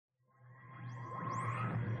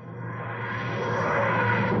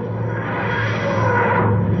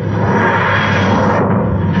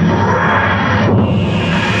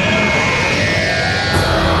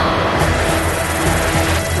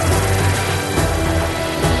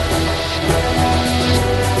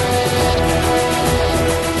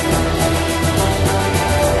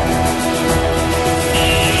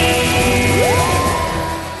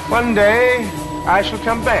one day I shall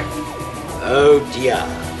come back. Oh dear,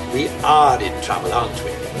 we are in trouble, aren't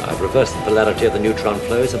we? I've reversed the polarity of the neutron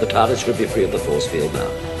flow, so the TARDIS should be free of the force field now.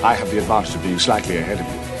 I have the advantage of being slightly ahead of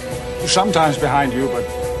you. Sometimes behind you, but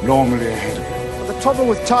normally ahead of you. Well, the trouble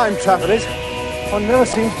with time travel is one never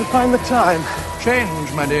seems to find the time.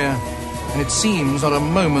 Change, my dear. And it seems not a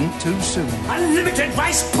moment too soon. Unlimited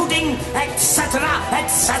rice pudding, etc.,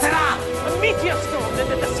 etc. A meteor storm,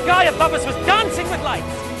 and the sky above us was dancing with lights.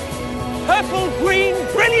 Purple, green,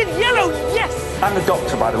 brilliant yellow, yes! I'm the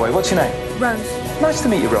doctor, by the way. What's your name? Rose. Nice to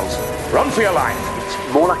meet you, Rose. Run for your life. It's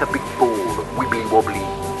more like a big ball of wibbly-wobbly,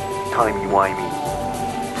 timey-wimey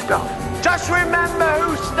stuff. Just remember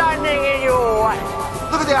who's standing in your way.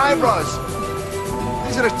 Look at the eyebrows.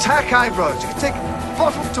 These are attack eyebrows. You can take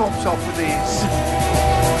bottle tops off with these.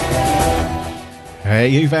 Hey,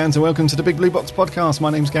 you fans, and welcome to the Big Blue Box Podcast.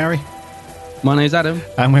 My name's Gary. My name's Adam.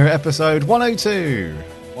 And we're at episode 102.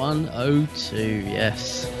 102,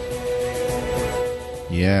 yes.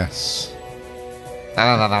 Yes. You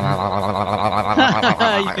can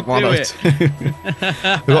do it.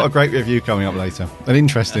 We've got a great review coming up later. An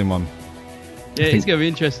interesting one. Yeah, it's going to be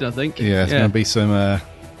interesting, I think. Yeah, it's going to be some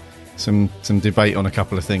debate on a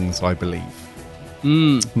couple of things, I believe.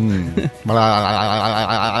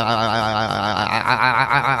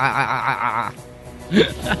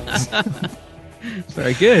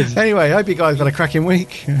 Very good. Anyway, I hope you guys had a cracking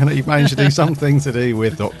week and that you've managed to do something to do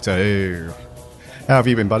with Doctor Who. How have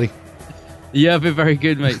you been, buddy? Yeah, I've been very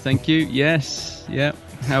good, mate. Thank you. Yes. Yeah.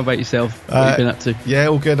 How about yourself? What have you been up to? Yeah,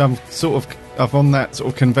 all good. I'm on that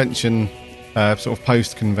sort of convention, sort of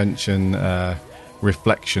post-convention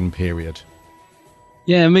reflection period.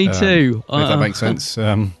 Yeah, me too. If that makes sense.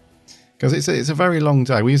 Because it's a very long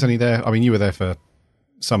day. We was only there, I mean, you were there for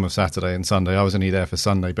some of Saturday and Sunday. I was only there for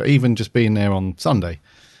Sunday. But even just being there on Sunday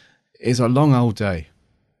is a long old day.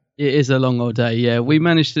 It is a long old day, yeah. We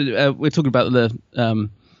managed to, we're talking about the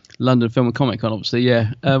London Film and Comic Con, obviously,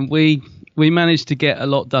 yeah. We managed to get a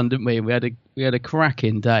lot done, didn't we? We had a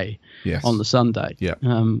cracking day on the Sunday. Yeah.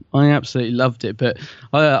 I absolutely loved it, but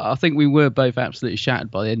I think we were both absolutely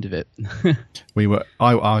shattered by the end of it. We were.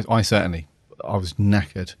 I certainly. I was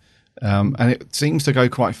knackered, and it seems to go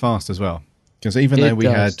quite fast as well. Because even though we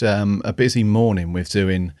had a busy morning with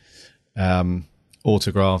doing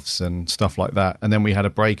autographs and stuff like that, and then we had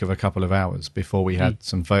a break of a couple of hours before we had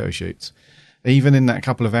some photo shoots. Even in that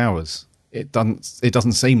couple of hours, it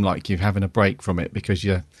doesn't seem like you're having a break from it because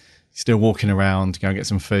you're still walking around, go and get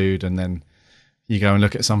some food, and then you go and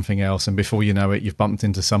look at something else, and before you know it, you've bumped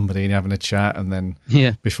into somebody and you're having a chat, and then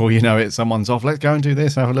before you know it, someone's off, let's go and do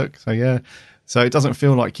this, have a look. So it doesn't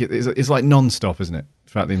feel like it's like non-stop, isn't it,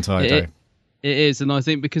 throughout the entire day? It is, and I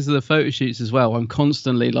think because of the photo shoots as well, I'm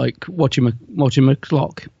constantly like watching my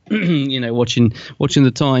clock, watching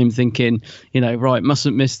the time, thinking, right,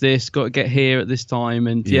 mustn't miss this, got to get here at this time,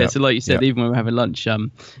 and so like you said, even when we're having lunch,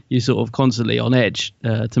 you're sort of constantly on edge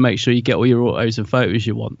to make sure you get all your autos and photos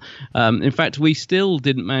you want. In fact, we still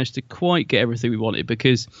didn't manage to quite get everything we wanted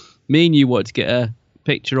because me and you wanted to get a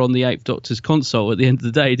picture on the Eighth Doctor's console at the end of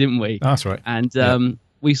the day, didn't we? That's right. And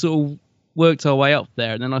we sort of worked our way up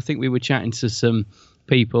there, and then I think we were chatting to some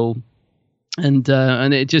people, and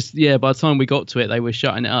it just by the time we got to it, they were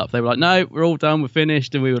shutting it up. They were like, no, we're all done, we're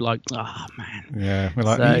finished, and we were like, oh man. Yeah, we're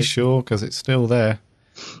like, are you sure? Because it's still there.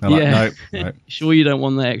 They're like, no. Sure you don't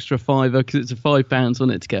want the extra £5 because it's a £5 on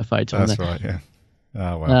it to get a photo on there. That's right, yeah.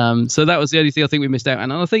 Oh, wow. So that was the only thing I think we missed out on.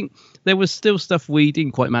 And I think there was still stuff we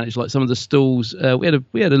didn't quite manage, like some of the stalls. We had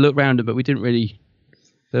a look round it, but we didn't really.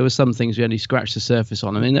 There were some things we only scratched the surface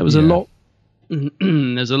on. I mean, there was a lot.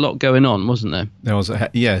 There's a lot going on, wasn't there? There was,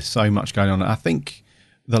 so much going on. I think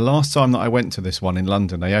the last time that I went to this one in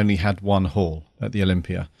London, they only had one hall at the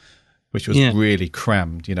Olympia, which was really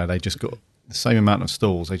crammed. They just got the same amount of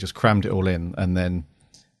stalls. They just crammed it all in, and then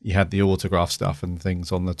you had the autograph stuff and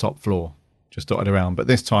things on the top floor, just dotted around. But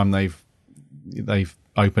this time they've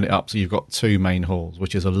opened it up, so you've got two main halls,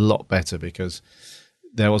 which is a lot better because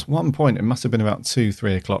there was one point, it must have been about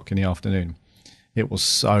 2-3 o'clock in the afternoon. It was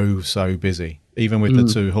so busy. Even with the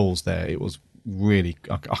two halls there, it was really,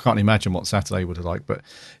 I can't imagine what Saturday would have like, but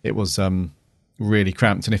it was really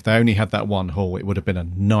cramped. And if they only had that one hall, it would have been a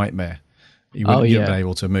nightmare. You wouldn't have been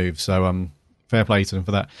able to move. So fair play to them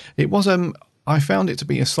for that. It was, I found it to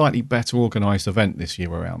be a slightly better organised event this year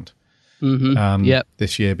around.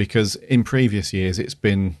 This year, because in previous years, it's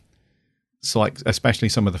like, especially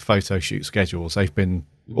some of the photo shoot schedules, they've been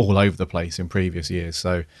all over the place in previous years.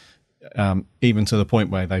 So even to the point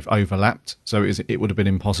where they've overlapped, so it would have been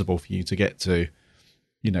impossible for you to get to,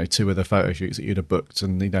 two of the photo shoots that you'd have booked,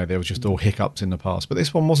 and there was just all hiccups in the past. But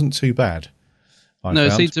this one wasn't too bad. No,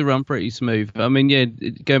 it seemed to run pretty smooth. I mean, yeah,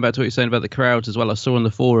 going back to what you're saying about the crowds as well, I saw on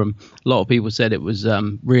the forum a lot of people said it was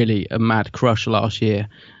really a mad crush last year.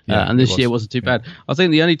 And this year wasn't too bad. I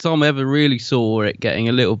think the only time I ever really saw it getting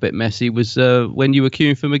a little bit messy was when you were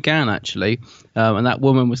queuing for McGann, actually. And that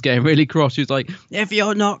woman was getting really cross. She was like, if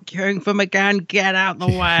you're not queuing for McGann, get out the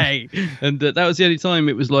way. And that was the only time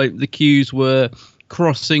it was like the queues were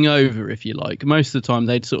crossing over, if you like. Most of the time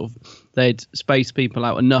they'd space people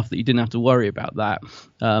out enough that you didn't have to worry about that.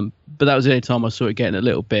 But that was the only time I saw it getting a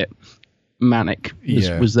little bit manic.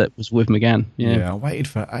 Was with McGann. Yeah, I waited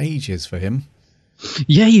for ages for him.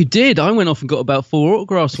 Yeah, you did. I went off and got about 4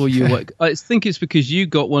 autographs for you. I think it's because you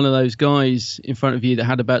got one of those guys in front of you that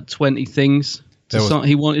had about 20 things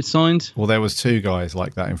he wanted signed. Well, there was 2 guys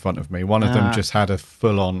like that in front of me. One of them just had a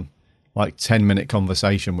full-on, 10-minute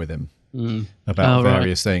conversation with him about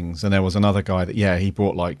various things, and there was another guy that he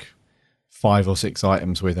brought 5 or 6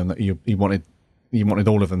 items with him that he wanted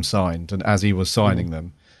all of them signed, and as he was signing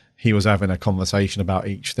them, he was having a conversation about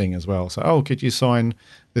each thing as well. So, could you sign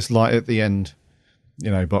this light at the end?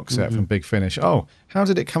 Box set from Big Finish. Oh, how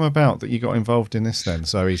did it come about that you got involved in this then?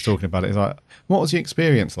 So he's talking about it. He's like, what was the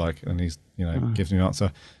experience like? And he's, gives me an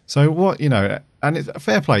answer. So what, and it's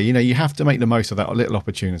fair play, you have to make the most of that little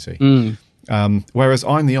opportunity. Whereas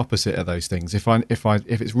I'm the opposite of those things. If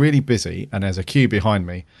it's really busy and there's a queue behind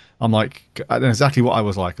me, I'm like, exactly what I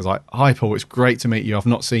was like. I was like, hi Paul, it's great to meet you. I've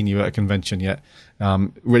not seen you at a convention yet.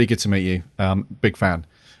 Really good to meet you. Big fan.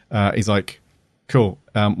 He's like, cool.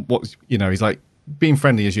 He's like, being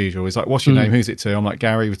friendly as usual. He's like, what's your name? Who's it to? I'm like,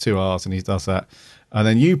 Gary with 2 R's, and he does that. And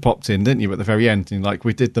then you popped in, didn't you, at the very end? And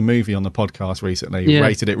we did the movie on the podcast recently,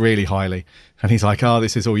 rated it really highly. And he's like,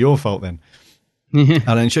 this is all your fault then. And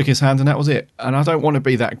then shook his hand, and that was it. And I don't want to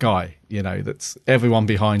be that guy, that's everyone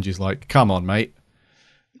behind you's like, come on, mate.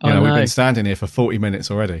 We've been standing here for 40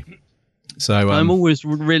 minutes already. So I'm always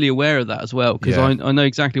really aware of that as well, because I know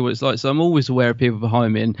exactly what it's like. So I'm always aware of people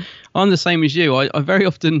behind me, and I'm the same as you. I very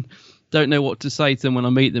often don't know what to say to them when I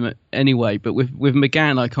meet them anyway. But with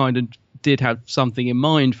McGann, I kind of did have something in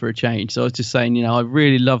mind for a change. So I was just saying, I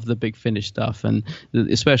really love the Big Finish stuff, and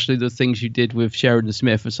especially the things you did with Sheridan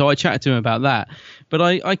Smith. And so I chatted to him about that. But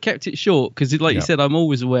I kept it short because, like you said, I'm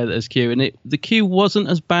always aware that there's queue. And the queue wasn't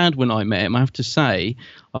as bad when I met him, I have to say.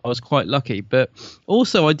 I was quite lucky. But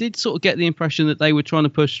also, I did sort of get the impression that they were trying to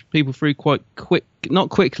push people through quite quick. Not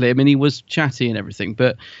quickly. I mean, he was chatty and everything,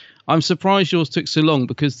 but I'm surprised yours took so long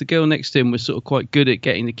because the girl next to him was sort of quite good at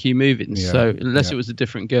getting the queue moving. Yeah, so unless it was a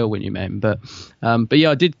different girl when you met him, but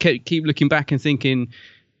yeah, I did keep looking back and thinking,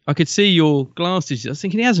 I could see your glasses. I was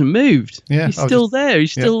thinking he hasn't moved. Yeah, he's still there.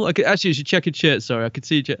 He's still. Actually, you should check his shirt. Sorry, I could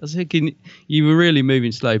see. I was thinking you were really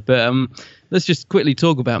moving slow. But let's just quickly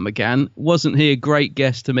talk about McGann. Wasn't he a great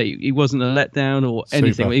guest to meet? He wasn't a letdown or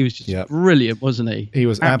anything. Super. He was just brilliant, wasn't he? He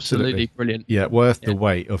was absolutely brilliant. Yeah, worth the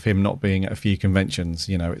wait of him not being at a few conventions.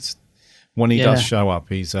 It's when he does show up.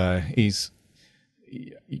 We've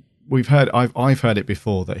heard. I've heard it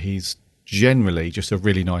before that he's generally just a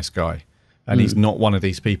really nice guy. And he's not one of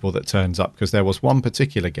these people that turns up, because there was one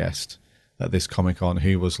particular guest at this Comic-Con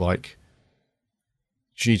who was like,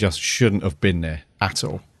 she just shouldn't have been there at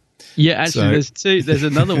all. Yeah, actually, there's two. There's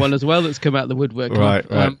another one as well that's come out of the woodwork. Right.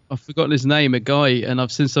 I've forgotten his name, a guy, and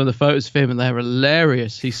I've seen some of the photos of him, and they're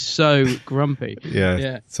hilarious. He's so grumpy.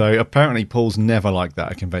 Yeah. So apparently Paul's never like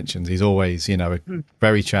that at conventions. He's always,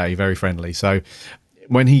 very chatty, very friendly. So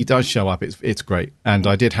when he does show up, it's great. And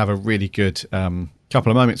I did have a really good couple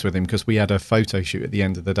of moments with him, because we had a photo shoot at the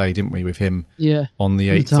end of the day, didn't we, with him on the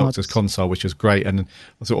 8th Doctor's console, which was great. And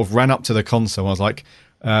I sort of ran up to the console and I was like,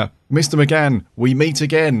 Mr. McGann, we meet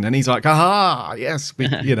again. And he's like, aha, yes,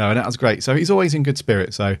 and that was great. So he's always in good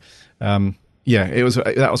spirit. So that was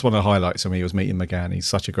one of the highlights for me, was meeting McGann. He's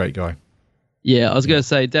such a great guy. Yeah, I was going to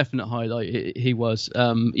say, definite highlight. He was.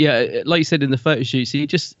 Like you said in the photo shoots, he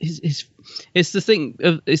just it's the thing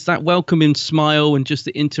of, it's that welcoming smile and just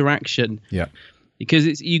the interaction. Yeah.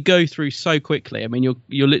 Because you go through so quickly. I mean, you're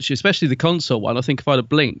literally, especially the console one. I think if I'd have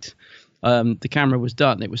blinked, the camera was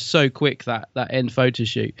done. It was so quick, that end photo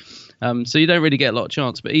shoot. So you don't really get a lot of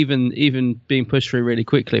chance. But even being pushed through really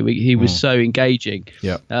quickly, he was so engaging.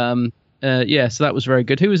 Yeah. So that was very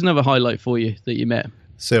good. Who was another highlight for you that you met?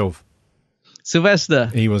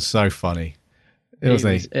 Sylvester. He was so funny. He was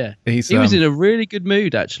in a really good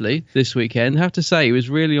mood actually this weekend. I have to say, he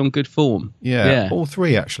was really on good form. Yeah. All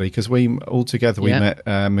three actually, because we met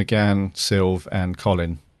McGann, Sylv, and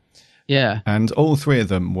Colin. Yeah, and all three of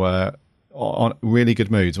them were on really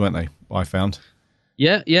good moods, weren't they? I found.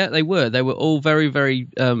 Yeah, they were. They were all very, very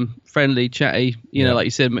friendly, chatty. You know, like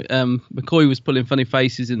you said, McCoy was pulling funny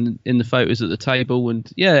faces in the photos at the table,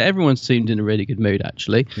 and yeah, everyone seemed in a really good mood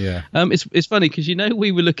actually. Yeah. It's funny because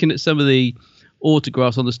we were looking at some of the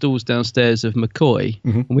autographs on the stalls downstairs of McCoy,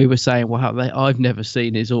 and we were saying, "Wow, I've never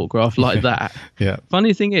seen his autograph like that." Yeah.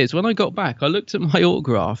 Funny thing is, when I got back, I looked at my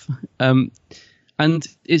autograph. And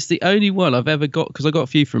it's the only one I've ever got, because I got a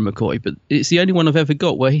few from McCoy, but it's the only one I've ever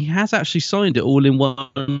got where he has actually signed it all in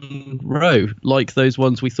one row, like those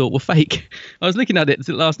ones we thought were fake. I was looking at it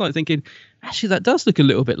last night thinking, actually, that does look a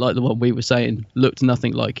little bit like the one we were saying looked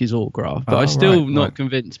nothing like his autograph, but I'm still not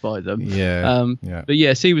convinced by them. Yeah. But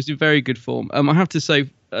yes, he was in very good form. I have to say,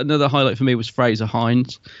 another highlight for me was Fraser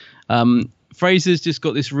Hines. Fraser's just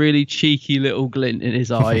got this really cheeky little glint in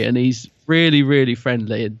his eye, and he's really, really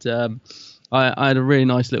friendly. And I had a really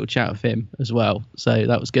nice little chat with him as well, so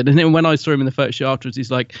that was good. And then when I saw him in the photo shoot afterwards,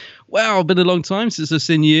 he's like, "Wow, it's been a long time since I've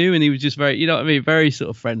seen you," and he was just very, you know what I mean, very sort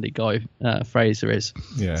of friendly guy. Fraser is.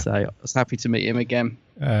 Yeah. So I was happy to meet him again.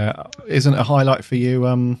 Isn't a highlight for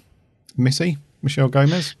you, Michelle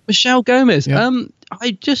Gomez? Michelle Gomez. Yeah.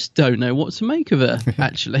 I just don't know what to make of her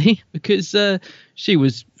actually, because she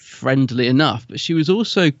was friendly enough, but she was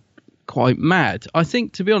also quite mad. I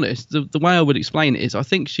think, to be honest, the way I would explain it is, I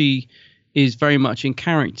think she is very much in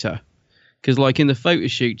character, because like in the photo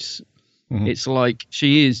shoots, it's like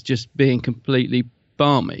she is just being completely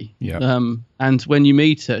balmy. Yeah. And when you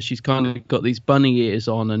meet her, she's kind of got these bunny ears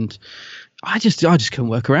on, and I just couldn't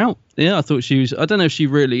work her out. Yeah, I thought she was. I don't know if she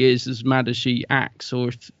really is as mad as she acts,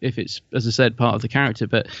 or if it's, as I said, part of the character.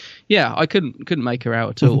 But yeah, I couldn't make her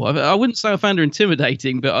out at all. I wouldn't say I found her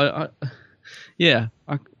intimidating, but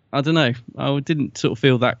I don't know. I didn't sort of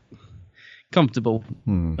feel that comfortable.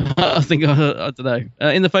 I think I don't know.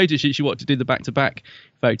 In the photo shoot, she wanted to do the back-to-back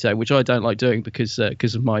photo, which I don't like doing because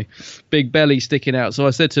of my big belly sticking out. So I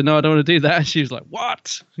said to her, "No, I don't want to do that." And she was like,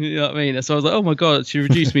 "What?" You know what I mean? So I was like, "Oh my god!" She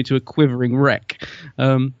reduced me to a quivering wreck.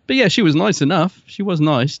 But yeah, she was nice enough. She was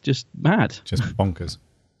nice, just mad, just bonkers.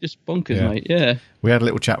 Just bonkers, mate. Yeah. We had a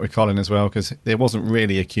little chat with Colin as well, because there wasn't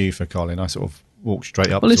really a queue for Colin. I sort of walked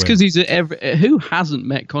straight up. Well, it's because he's at who hasn't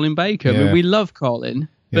met Colin Baker? I mean, we love Colin.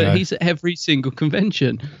 But he's at every single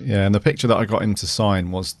convention. Yeah, and the picture that I got him to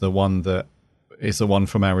sign was the one that is the one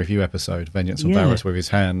from our review episode, Vengeance of Varys, with his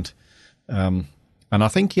hand. And I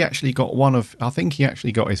think he actually got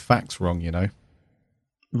his facts wrong, you know.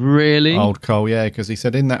 Really? Old Cole, yeah, because he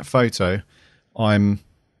said in that photo, I'm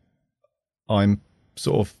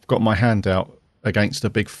sort of got my hand out against a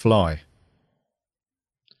big fly.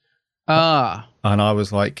 And I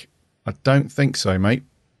was like, I don't think so, mate,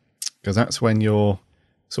 because that's when you're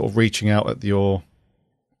sort of reaching out at your,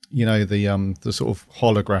 you know, the sort of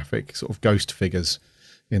holographic sort of ghost figures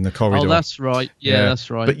in the corridor. Oh, that's right. Yeah, that's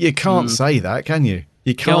right. But you can't say that, can you?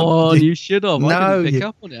 You can't. Go on, you should have. No, I didn't pick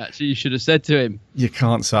up on it. Actually, you should have said to him. You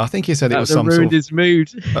can't say. I think he said it was some ruined sort of his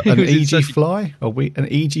mood. An EG fly, an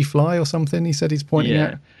EG fly or something. He said he's pointing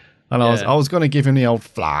at, and I was going to give him the old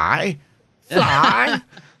fly.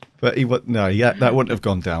 But he would that wouldn't have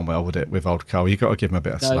gone down well, would it? With old Cole, you got to give him a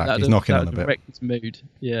bit of slack. He's knocking on a bit. Wrecked his mood.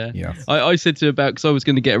 Yeah. I said to him about, because I was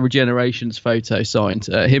going to get a Regenerations photo signed,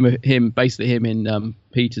 him in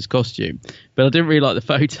Peter's costume, but I didn't really like the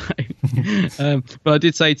photo. But I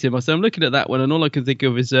did say to him, I said, I'm looking at that one, and all I can think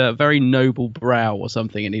of is a very noble brow or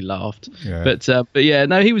something, and he laughed. Yeah. But yeah,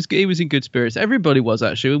 no, he was in good spirits. Everybody was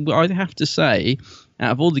actually. I'd have to say,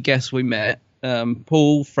 out of all the guests we met,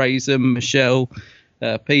 Paul, Fraser, Michelle,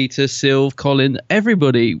 Peter, Sylv, Colin,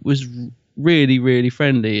 everybody was really, really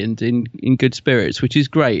friendly and in good spirits, which is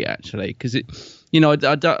great actually, because it, you know,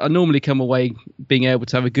 I normally come away being able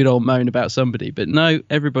to have a good old moan about somebody, but no,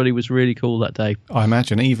 everybody was really cool that day. I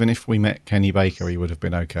imagine even if we met Kenny Baker, he would have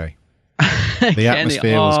been okay. The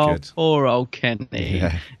atmosphere was good. Poor old Kenny.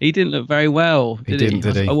 Yeah. He didn't look very well, did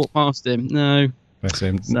he? I walked past him. No. Bless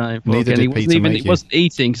him. No, neither did Peter Mayhew. He wasn't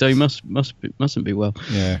eating, so he mustn't be well.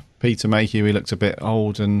 Yeah, Peter Mayhew, he looked a bit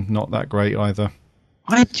old and not that great either.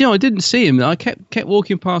 I didn't see him. I kept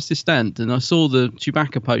walking past his stand, and I saw the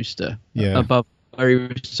Chewbacca poster above where he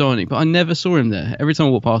was signing, but I never saw him there. Every time I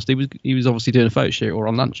walked past, he was obviously doing a photo shoot or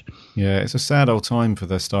on lunch. Yeah, it's a sad old time for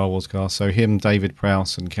the Star Wars cast. So him, David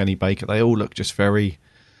Prowse, and Kenny Baker, they all look just very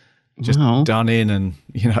done in, and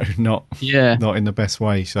not in the best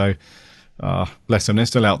way. So. Bless them, they're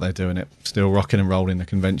still out there doing it, still rocking and rolling the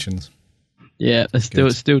conventions. Yeah,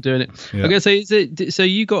 they're still doing it. Yeah. Okay, so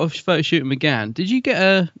you got a photo shoot with McGann. Did you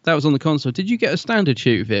get that was on the console? Did you get a standard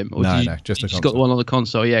shoot with him? Or No, just a just console. got the one on the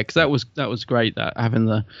console. Yeah, because that was great. That having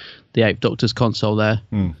the Eighth Doctor's console there.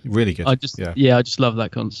 Really good. I just love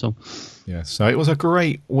that console. Yeah, so it was a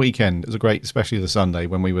great weekend. It was a great, especially the Sunday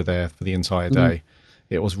when we were there for the entire day.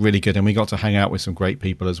 It was really good, and we got to hang out with some great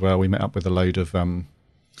people as well. We met up with a load of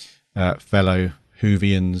fellow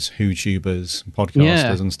Whovians, Who-tubers,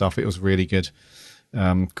 podcasters and stuff. It was really good.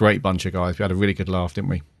 Great bunch of guys. We had a really good laugh,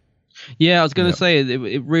 didn't we? Yeah, I was going to say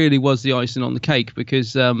it really was the icing on the cake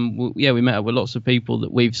because, we met up with lots of people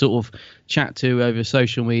that we've sort of chat to over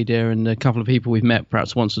social media and a couple of people we've met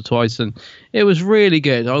perhaps once or twice. And it was really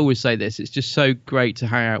good. I always say this. It's just so great to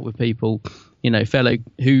hang out with people, fellow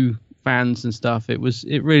Who fans and stuff. It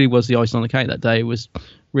really was the icing on the cake that day. It was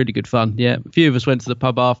really good fun. Yeah, a few of us went to the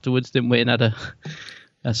pub afterwards, didn't we, and had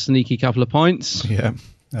a sneaky couple of pints. Yeah,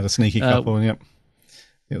 had a sneaky couple, and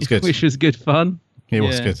it was good. Which was good fun. It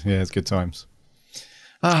was good. Yeah, it was good times.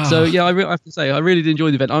 So, I have to say, I really did enjoy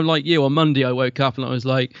the event. I'm like you. On Monday, I woke up and I was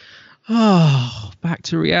like, back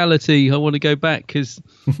to reality. I want to go back because,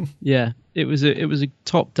 it was a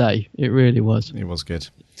top day. It really was. It was good.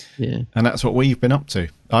 Yeah. And that's what we've been up to.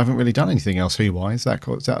 I haven't really done anything else Who-wise. That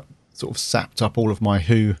sort of sapped up all of my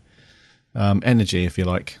Who energy, if you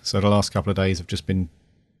like. So the last couple of days have just been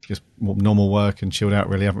normal work and chilled out,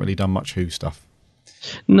 really. I haven't really done much Who stuff.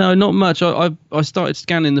 No, not much. I started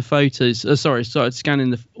scanning the photos. Started scanning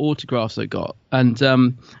the autographs I got, and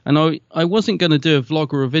I wasn't going to do a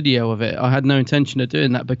vlog or a video of it. I had no intention of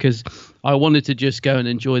doing that because I wanted to just go and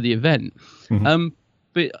enjoy the event.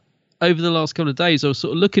 But over the last couple of days, I was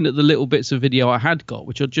sort of looking at the little bits of video I had got,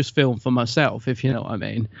 which I just filmed for myself, if you know what I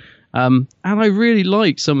mean. And I really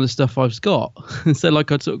liked some of the stuff I've got. So,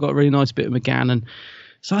 like, I sort of got a really nice bit of McGann, and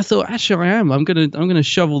so I thought, actually, I'm gonna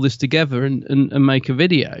shovel this together and make a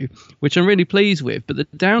video, which I'm really pleased with. But the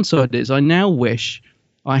downside is, I now wish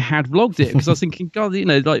I had vlogged it because I was thinking, God,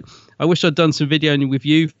 I wish I'd done some videoing with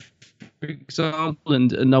you, for example,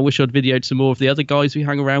 and I wish I'd videoed some more of the other guys we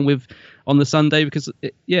hung around with on the Sunday because,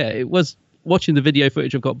 it was watching the video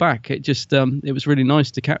footage I've got back. It just it was really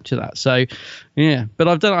nice to capture that. So, yeah,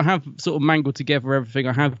 but I have sort of mangled together everything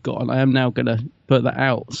I have got, and I am now going to put that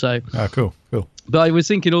out. So, cool. But I was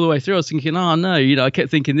thinking all the way through, I was thinking, I kept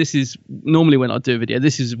thinking this is normally when I do a video,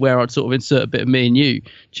 this is where I'd sort of insert a bit of me and you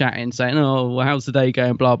chatting, saying, well, how's the day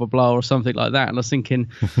going, blah, blah, blah, or something like that. And I was thinking,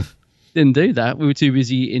 didn't do that. We were too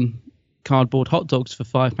busy eating cardboard hot dogs for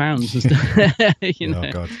 £5 and stuff.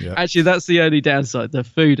 Oh, God, yeah. Actually, that's the only downside, the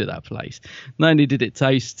food at that place. Not only did it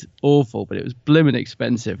taste awful, but it was blimmin'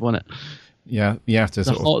 expensive, wasn't it? Yeah, you have to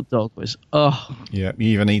the hot dog was, Yeah, you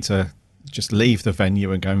either need to just leave the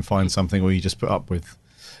venue and go and find something, or you just put up with,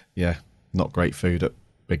 not great food at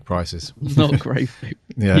big prices. Not great food.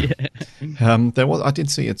 Yeah. I did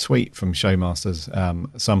see a tweet from Showmasters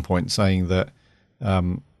at some point saying that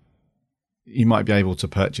you might be able to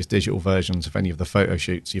purchase digital versions of any of the photo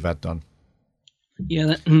shoots you've had done.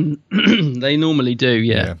 Yeah, they normally do.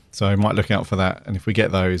 Yeah. So I might look out for that, and if we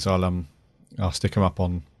get those, I'll stick them up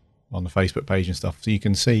on the Facebook page and stuff, so you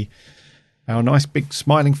can see our nice big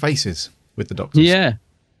smiling faces with the Doctors. Yeah,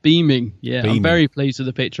 beaming. Yeah, I'm very pleased with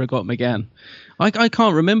the picture I got, McGann. I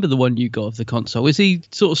can't remember the one you got of the console. Is he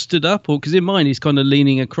sort of stood up, or because in mine he's kind of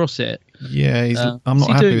leaning across it? Yeah, I'm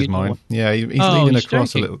not happy with mine. Yeah, he's leaning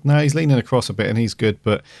across a little. No, he's leaning across a bit, and he's good.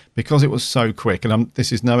 But because it was so quick, and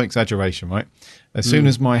this is no exaggeration, right? As soon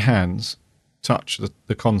as my hands touched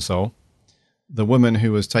the console, the woman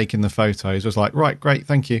who was taking the photos was like, "Right, great,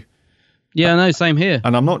 thank you." Yeah, no, same here.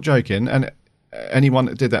 And I'm not joking. And anyone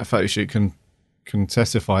that did that photo shoot can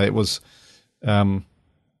testify. It was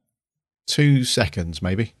 2 seconds,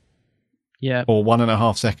 maybe. Yeah. Or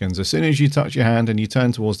 1.5 seconds. As soon as you touch your hand and you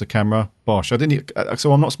turn towards the camera, bosh.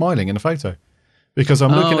 So I'm not smiling in the photo because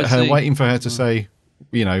I'm looking at her, waiting for her to say,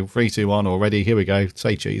 3, 2, 1, or ready, here we go,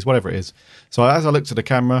 say cheese, whatever it is. So as I look to the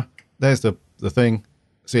camera, there's the thing.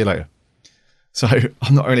 See you later. So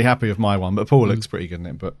I'm not really happy with my one, but Paul looks pretty good in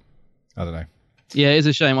it, but I don't know. Yeah, it's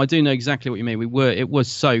a shame. I do know exactly what you mean. It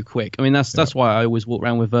was so quick. I mean, that's why I always walk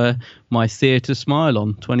around with my theatre smile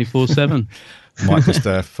on 24/7. Might just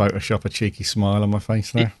Photoshop a cheeky smile on my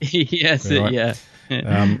face there. Yes, right. Yeah.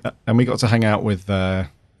 And we got to hang out with.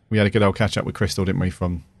 We had a good old catch up with Crystal, didn't we,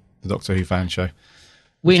 from the Doctor Who fan show?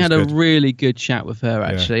 We had a really good chat with her,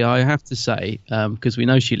 actually. Yeah. I have to say, because we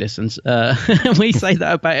know she listens. We say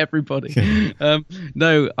that about everybody.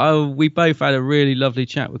 We both had a really lovely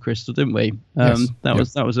chat with Crystal, didn't we? That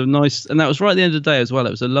was a nice, and that was right at the end of the day as well.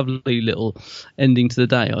 It was a lovely little ending to the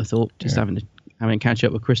day, I thought, having a catch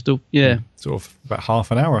up with Crystal. Yeah. Sort of about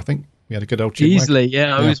half an hour, I think. We had a good old chinwag. Easily,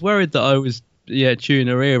 yeah. I was worried that I was chewing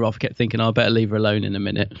her ear off. Kept thinking I better leave her alone in a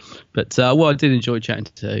minute. But I did enjoy chatting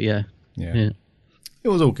to her. Yeah. It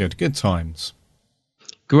was all good. Good times.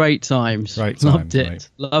 Great times. Loved it. Mate.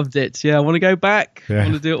 Loved it. Yeah, I want to go back. I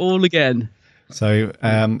want to do it all again. So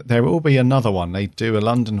there will be another one. They do a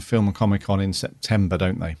London Film Comic Con in September,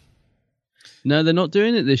 don't they? No, they're not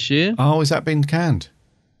doing it this year. Oh, has that been canned?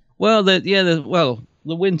 Well, the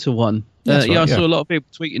winter one. Right, I saw a lot of people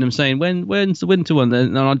tweeting them saying, when's the winter one?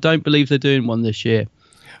 And I don't believe they're doing one this year,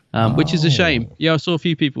 which is a shame. Yeah, I saw a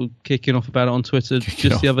few people kicking off about it on Twitter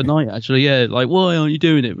the other night, actually. Yeah, like, why aren't you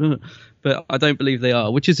doing it? But I don't believe they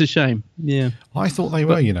are, which is a shame. Yeah. I thought they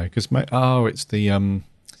were, because, it's the...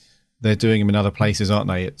 they're doing them in other places, aren't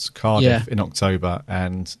they? It's Cardiff in October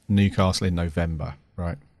and Newcastle in November,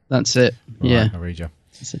 right? That's it. Right, yeah. I read you.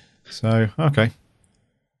 So, okay.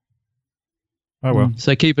 Oh, well.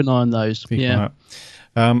 So keep an eye on those.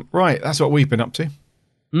 Right, that's what we've been up to.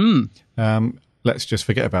 Let's just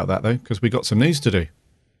forget about that, though, because we got some news to do.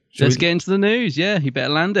 Let's get into the news. Yeah, you better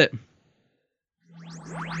land it.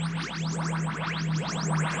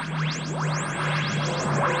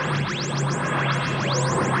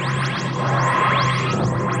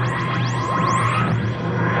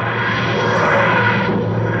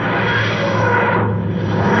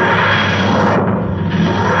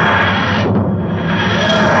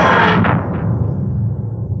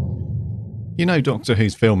 You know Doctor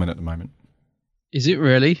Who's filming at the moment? Is it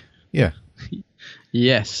really? Yeah.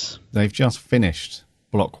 Yes. They've just finished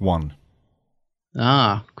Block 1.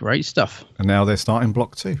 Ah, great stuff. And now they're starting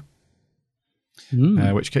Block 2,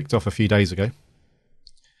 which kicked off a few days ago.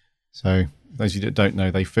 So, those of you that don't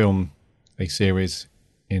know, they film a series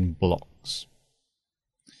in blocks,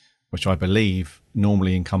 which I believe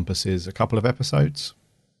normally encompasses a couple of episodes.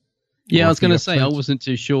 Yeah, I was going to say, I wasn't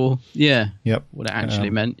too sure. Yeah. Yep. What it actually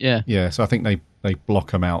meant. Yeah. Yeah. So I think they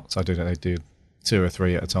block them out. So I do they do 2 or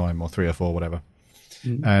 3 at a time, or 3 or 4, whatever.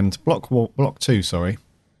 And Block 2,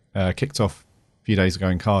 kicked off a few days ago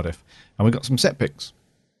in Cardiff, and we got some set pics.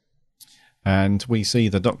 And we see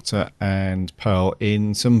the Doctor and Pearl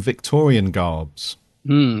in some Victorian garbs.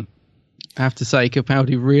 I have to say,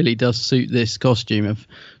 Capaldi really does suit this costume of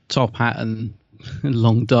top hat and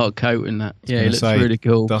long dark coat and that. Yeah, he looks really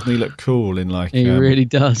cool. Doesn't he look cool in like... He really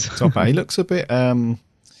does. Top hat. He looks a bit...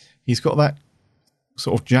 he's got that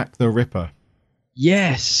sort of Jack the Ripper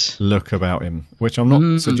look about him, which I'm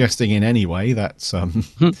not suggesting in any way that's part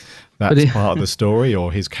of the story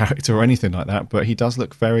or his character or anything like that, but he does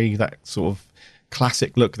look very that sort of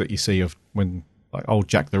classic look that you see of when like old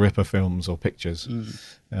Jack the Ripper films or pictures.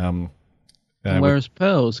 Whereas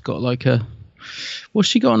Pearl's got like a... What's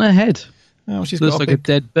she got on her head? Oh, she's looks got like a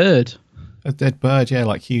dead bird. A dead bird, yeah,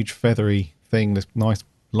 like huge feathery thing. This nice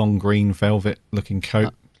long green velvet looking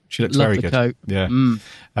coat. She looks very good. Coat. Yeah.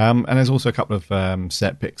 And there's also a couple of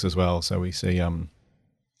set pics as well. So we see some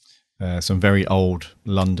very old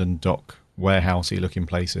London dock warehousey looking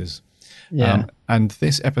places. Yeah. And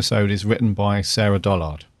this episode is written by Sarah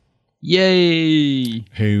Dollard. Yay!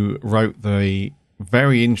 Who wrote the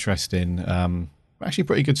very interesting, actually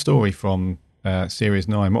pretty good story from Series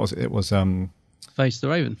 9. What was it? It was Face the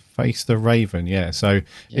Raven. Face the Raven, yeah. So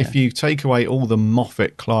if you take away all the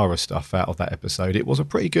Moffat Clara stuff out of that episode, it was a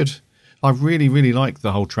pretty good... I really, really liked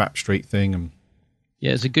the whole Trap Street thing. And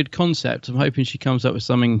yeah, it's a good concept. I'm hoping she comes up with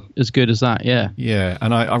something as good as that, yeah. Yeah,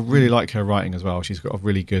 and I really like her writing as well. She's got a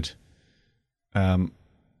really good...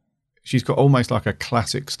 she's got almost like a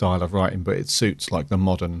classic style of writing, but it suits like the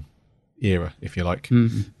modern era, if you like.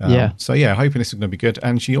 Yeah. So yeah, hoping this is going to be good.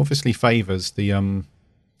 And she obviously favours the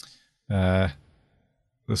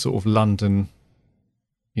sort of London,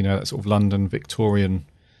 that sort of London Victorian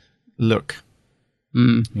look.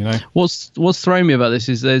 You know, what's thrown me about this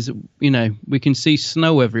is there's, we can see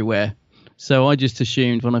snow everywhere. So I just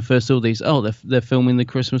assumed when I first saw these, they're filming the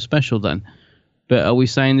Christmas special then. But are we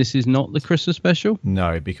saying this is not the Christmas special?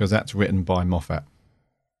 No, because that's written by Moffat.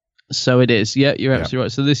 So it is. Yeah, you're absolutely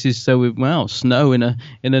right. So this is snow in a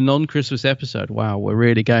non-Christmas episode. Wow, we're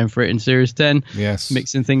really going for it in Series 10. Yes,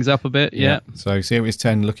 mixing things up a bit. Yeah. So Series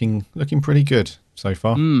 10 looking pretty good so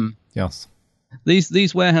far. Yes.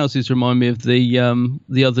 These warehouses remind me of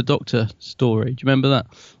the other Doctor story. Do you remember that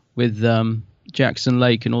with Jackson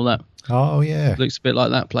Lake and all that? Oh yeah, looks a bit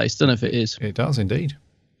like that place. Don't know if it is. It does indeed.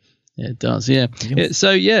 Yeah, it does, yeah. It's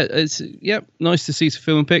nice to see some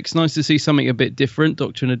film pics. Nice to see something a bit different.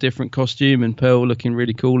 Doctor in a different costume and Pearl looking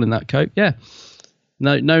really cool in that coat. Yeah.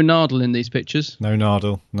 No Nardle in these pictures. No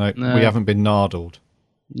Nardle. No, we haven't been Nardled.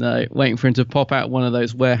 No, waiting for him to pop out one of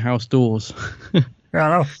those warehouse doors. Yeah,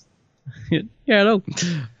 I know. Yeah, hello.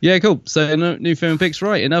 Yeah, cool. So new film picks.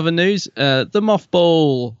 Right. In other news, the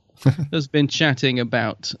Mothball has been chatting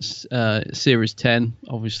about Series 10,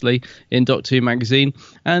 obviously, in Doctor Who magazine.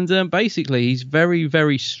 And basically, he's very,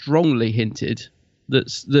 very strongly hinted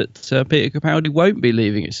that Peter Capaldi won't be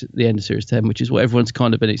leaving at the end of Series 10, which is what everyone's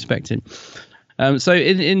kind of been expecting. So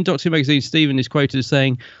in Doctor Who magazine, Stephen is quoted as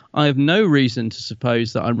saying, "I have no reason to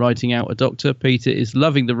suppose that I'm writing out a Doctor. Peter is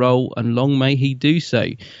loving the role, and long may he do so."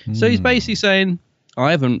 So he's basically saying,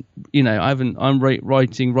 I'm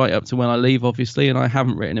writing right up to when I leave, obviously, and I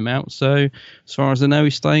haven't written him out. So as far as I know,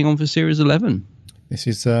 he's staying on for Series 11. This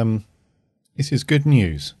is good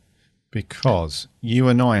news, because you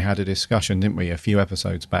and I had a discussion, didn't we, a few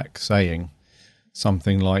episodes back, saying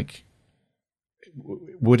something like,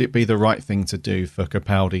 would it be the right thing to do for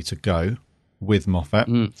Capaldi to go with Moffat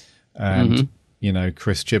and,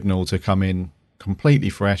 Chris Chibnall to come in completely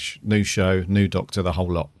fresh, new show, new Doctor, the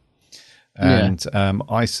whole lot? And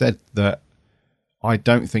I said that I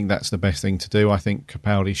don't think that's the best thing to do. I think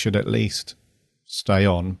Capaldi should at least stay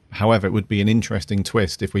on. However, it would be an interesting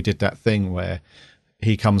twist if we did that thing where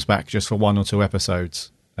he comes back just for 1 or 2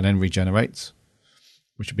 episodes and then regenerates,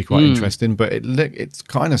 which would be quite interesting. But it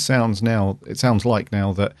kind of sounds like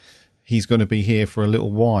now that he's going to be here for a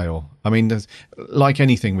little while. I mean, there's, like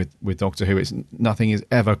anything with Doctor Who, nothing is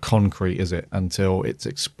ever concrete, is it, until it's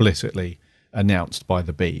explicitly announced by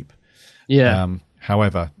the Beeb. Yeah.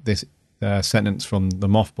 However, this sentence from the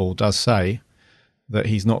Mothball does say that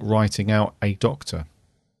he's not writing out a Doctor.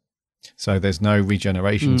 So there's no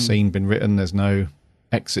regeneration scene been written. There's no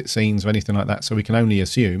exit scenes or anything like that. So we can only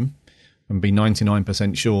assume and be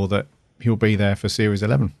 99% sure that he'll be there for Series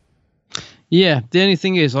 11. Yeah, the only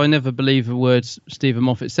thing is I never believe a word Stephen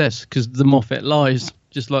Moffat says, because the Moffat lies,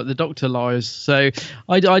 just like the Doctor lies. So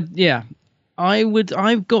I've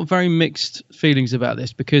got very mixed feelings about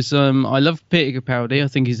this, because I love Peter Capaldi. I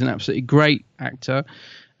think he's an absolutely great actor.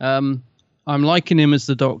 I'm liking him as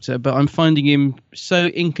the Doctor, but I'm finding him so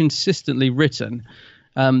inconsistently written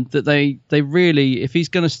that they really, if he's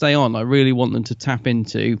going to stay on, I really want them to tap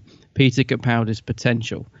into Peter Capaldi's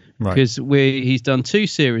potential. Right. Because he's done 2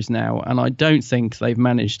 series now, and I don't think they've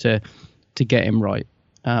managed to get him right.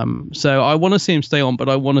 So I want to see him stay on, but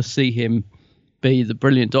I want to see him be the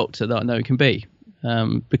brilliant Doctor that I know he can be.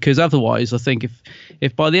 Because otherwise, I think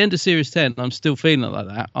if by the end of Series 10 I'm still feeling like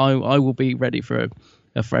that, I will be ready for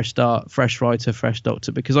a fresh start, fresh writer, fresh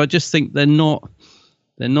Doctor, because I just think they're not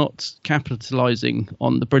capitalizing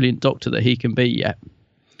on the brilliant Doctor that he can be yet.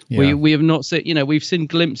 Yeah. We have not seen, we've seen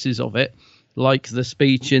glimpses of it, like the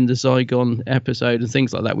speech in the Zygon episode and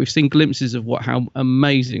things like that. We've seen glimpses of how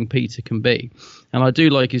amazing Peter can be, and I do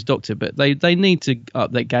like his Doctor, but they need to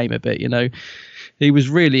up their game a bit. He was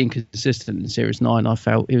really inconsistent in Series 9. I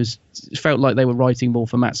felt it felt like they were writing more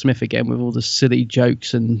for Matt Smith again, with all the silly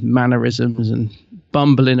jokes and mannerisms and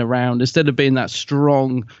bumbling around, instead of being that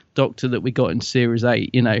strong Doctor that we got in Series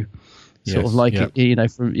 8. Sort of like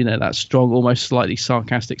from that strong, almost slightly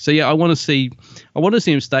sarcastic. So yeah, I want to see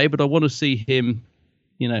him stay, but I want to see him.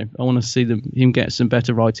 I want to see him get some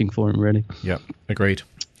better writing for him. Really. Yeah, agreed.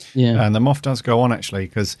 Yeah, and the Moff does go on, actually,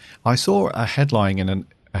 because I saw a headline in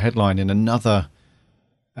another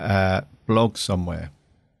blog somewhere,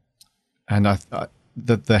 and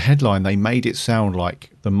the headline, they made it sound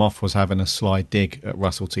like the Moff was having a sly dig at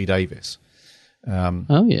Russell T Davies. And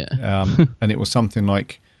it was something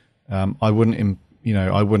like, I wouldn't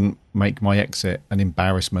make my exit an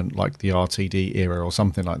embarrassment like the RTD era or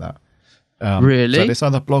something like that. Really? So this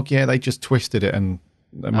other blog, they just twisted it and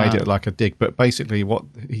made it like a dig. But basically what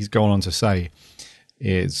he's gone on to say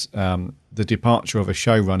is the departure of a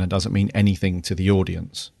showrunner doesn't mean anything to the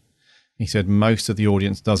audience. He said most of the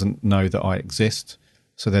audience doesn't know that I exist,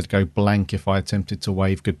 so they'd go blank if I attempted to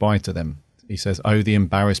wave goodbye to them. He says, oh, the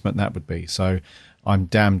embarrassment that would be. So I'm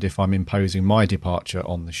damned if I'm imposing my departure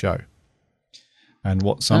on the show. And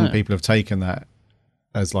what some people have taken that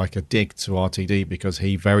as like a dig to RTD, because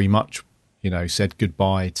he very much, said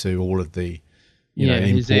goodbye to all of the,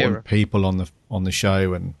 important people on the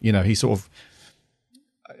show. And, he sort of,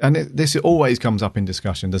 and this always comes up in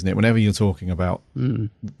discussion, doesn't it? Whenever you're talking about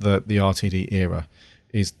the RTD era,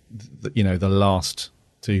 is, the last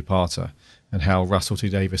 2-parter, and how Russell T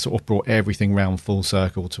Davies sort of brought everything round full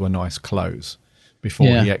circle to a nice close before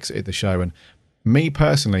he exited the show. And me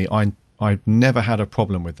personally, I've never had a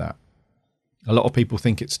problem with that. A lot of people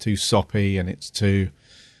think it's too soppy and it's too,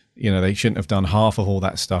 they shouldn't have done half of all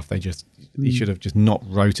that stuff. They should have just not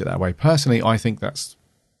wrote it that way. Personally, I think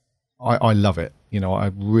I love it.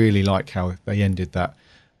 I really like how they ended that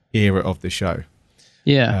era of the show.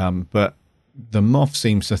 Yeah. But the Moff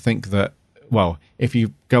seems to think that well, if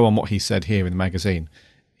you go on what he said here in the magazine,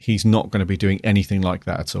 he's not going to be doing anything like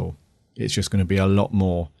that at all. It's just going to be a lot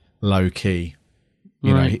more low key.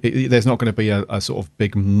 You know, there's not going to be a sort of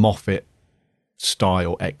big Moffat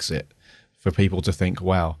style exit for people to think,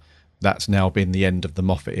 wow, that's now been the end of the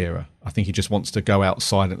Moffat era. I think he just wants to go out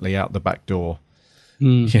silently out the back door.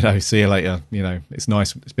 You know, see you later. You know, it's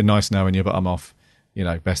nice. It's been nice knowing you, but I'm off. You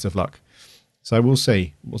know, best of luck. So we'll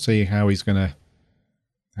see. We'll see how he's gonna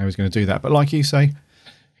do that. But like you say,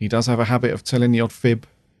 he does have a habit of telling the odd fib.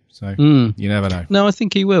 So you never know. No, I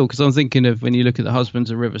think he will, because I'm thinking of when you look at the Husbands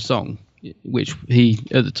of River song, which he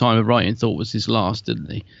at the time of writing thought was his last,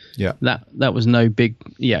 didn't he? Yeah. That was no big.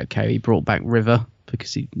 Yeah, okay. He brought back River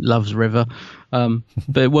because he loves River, but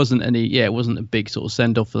it wasn't any. Yeah, it wasn't a big sort of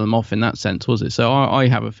send off for them off in that sense, was it? So I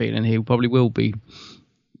have a feeling he probably will be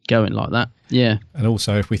going like that. Yeah. And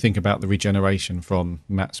also, if we think about the regeneration from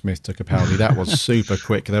Matt Smith to Capaldi, that was super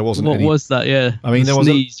quick. There wasn't. What was that? Yeah. I mean, there was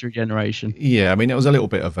sneezed regeneration. Yeah, I mean, it was a little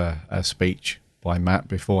bit of a speech by Matt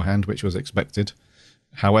beforehand, which was expected.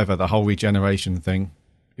 However, the whole regeneration thing,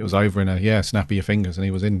 it was over in a snap of your fingers, and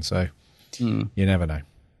he was in. So you never know.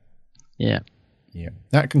 Yeah. Yeah.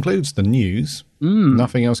 That concludes the news.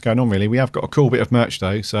 Nothing else going on, really. We have got a cool bit of merch,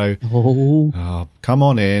 though. So come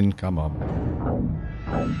on in. Come on.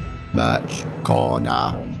 Merch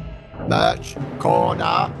corner. Merch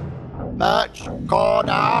corner. Merch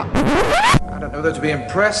corner. I don't know whether to be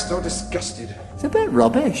impressed or disgusted. It's a bit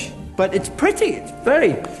rubbish, but it's pretty. It's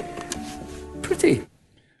very pretty.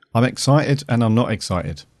 I'm excited and I'm not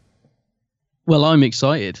excited. Well, I'm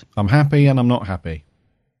excited. I'm happy and I'm not happy.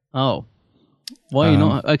 Oh. Why are you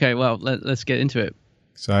not? Okay, well, let's get into it.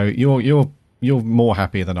 So you're more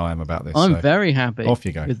happy than I am about this. I'm very happy. Off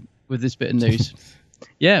you go. With this bit of news.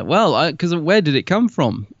 Yeah, well, because where did it come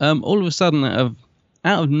from? All of a sudden,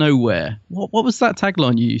 out of nowhere. What was that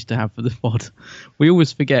tagline you used to have for the pod? We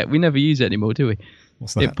always forget. We never use it anymore, do we?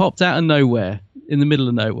 What's that? It popped out of nowhere, in the middle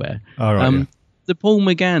of nowhere. All right. Yeah. The Paul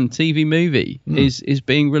McGann TV movie is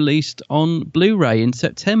being released on Blu-ray in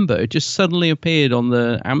September. It just suddenly appeared on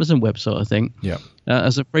the Amazon website, I think,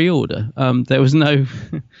 as a pre-order. There was no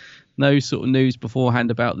sort of news beforehand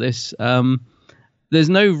about this. There's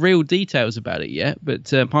no real details about it yet,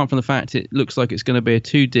 but apart from the fact it looks like it's going to be a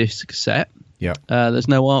 2-disc set. Yeah. There's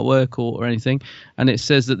no artwork or anything, and it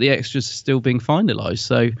says that the extras are still being finalised.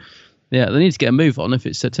 So, yeah, they need to get a move on if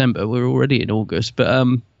it's September. We're already in August,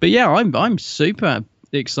 but yeah, I'm super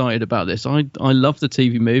excited about this. I love the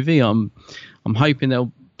TV movie. I'm hoping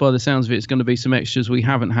they'll, by the sounds of it, it's going to be some extras we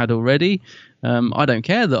haven't had already. I don't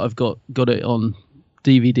care that I've got it on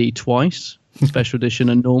DVD twice, special edition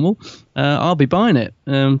and normal. I'll be buying it.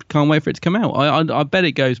 Can't wait for it to come out. I bet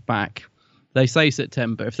it goes back. They say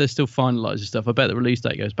September. If they're still finalising stuff, I bet the release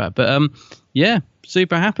date goes back. But yeah,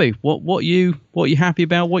 super happy. What you happy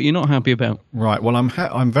about? What you're not happy about? Right. Well,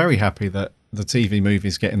 I'm very happy that the TV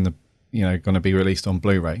movie's getting going to be released on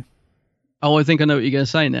Blu-ray. Oh, I think I know what you're going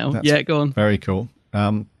to say now. Yeah, go on. Very cool.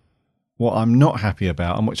 What I'm not happy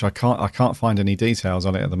about, and which I can't find any details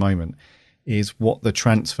on it at the moment, is what the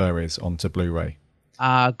transfer is onto Blu-ray.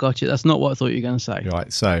 Ah, gotcha. That's not what I thought you were going to say.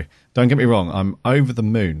 Right. So don't get me wrong. I'm over the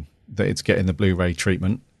moon that it's getting the Blu-ray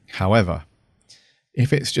treatment. However,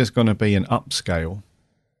 if it's just going to be an upscale,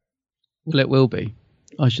 well, it will be,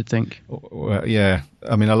 I should think. Yeah,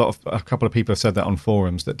 I mean, a couple of people have said that on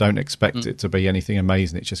forums that don't expect it to be anything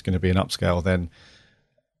amazing. It's just going to be an upscale. Then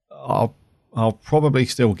I'll probably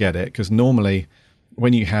still get it, because normally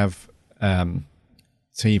when you have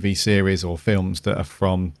TV series or films that are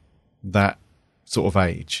from that sort of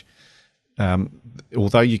age,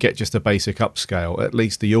 although you get just a basic upscale, at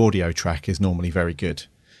least the audio track is normally very good.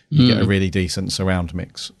 You get a really decent surround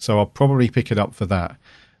mix. So I'll probably pick it up for that.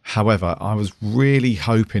 However, I was really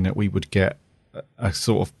hoping that we would get a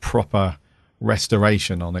sort of proper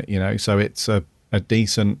restoration on it, so it's a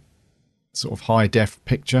decent sort of high def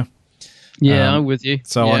picture. Yeah, I'm with you.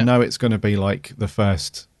 So yeah. I know it's going to be like the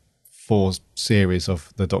first 4 series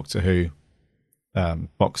of the Doctor Who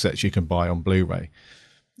box sets you can buy on Blu-ray,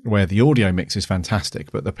 where the audio mix is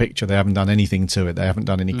fantastic, but the picture, they haven't done anything to it. They haven't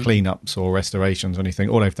done any cleanups or restorations or anything.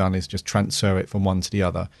 All they've done is just transfer it from one to the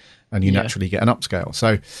other, and you naturally get an upscale.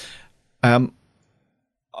 So I'm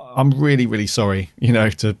really, really sorry,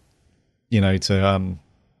 to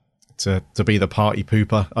be the party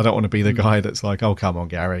pooper. I don't want to be the guy that's like, oh, come on,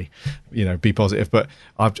 Gary, be positive. But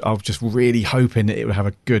I'm just really hoping that it would have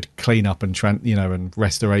a good cleanup and and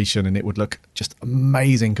restoration, and it would look just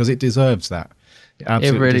amazing, because it deserves that. It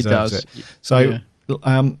absolutely really deserves does. it. So,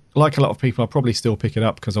 like a lot of people, I'll probably still pick it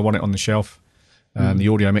up because I want it on the shelf. The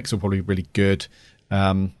audio mix will probably be really good.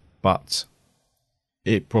 But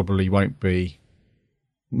it probably won't be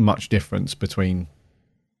much difference between,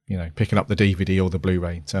 picking up the DVD or the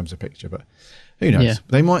Blu-ray in terms of picture. But who knows? Yeah.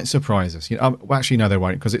 They might surprise us. Well, actually, no, they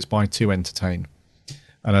won't, because it's by 2 Entertain,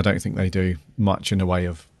 and I don't think they do much in the way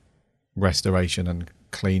of restoration and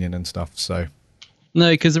cleaning and stuff. So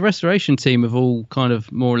no, because the restoration team have all kind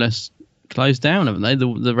of more or less closed down, haven't they?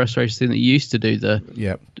 The restoration team that used to do the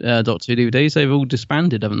Doctor Who DVDs, they've all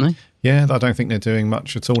disbanded, haven't they? Yeah, I don't think they're doing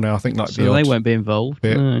much at all now. I think so they won't be involved.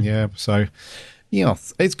 No. Yeah, so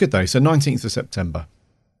it's good though. So 19th of September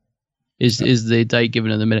is the date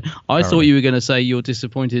given in the minute. I thought you were going to say you're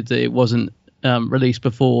disappointed that it wasn't released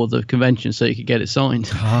before the convention so you could get it signed.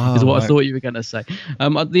 Is what I thought you were going to say.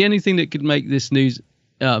 The only thing that could make this news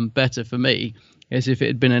better for me is if it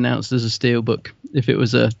had been announced as a steelbook. If it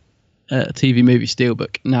was a TV movie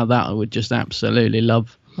steelbook, now that I would just absolutely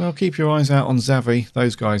love. Well, keep your eyes out on Zavvi.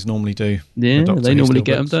 Those guys normally do. Yeah, they normally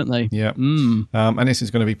get them, don't they? Yeah. And this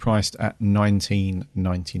is going to be priced at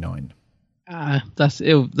 $19.99.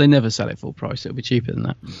 They never sell it full price. It'll be cheaper than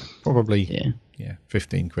that. Probably. Yeah,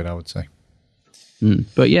 15 quid, I would say.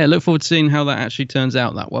 But yeah, look forward to seeing how that actually turns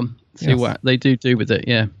out. That one. See what they do with it.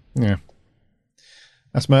 Yeah. Yeah.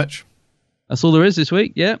 That's merch. That's all there is this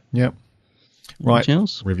week. Yeah. Yep. Right,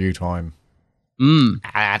 review time.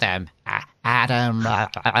 Adam.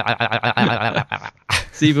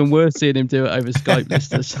 It's even worse seeing him do it over Skype,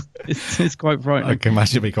 listeners. It's quite frightening. I can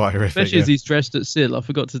imagine it'd be quite horrific. Especially as he's dressed at Sill. I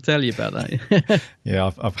forgot to tell you about that.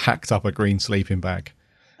 Yeah, I've hacked up a green sleeping bag.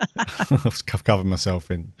 I've covered myself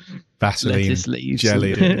in Vaseline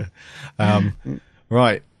jelly.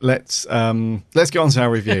 Right, let's get on to our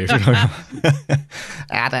review.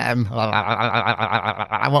 Adam, what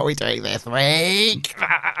are we doing this week?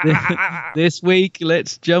 This week,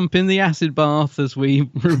 let's jump in the acid bath as we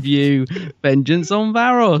review Vengeance on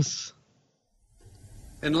Varos.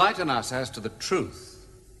 Enlighten us as to the truth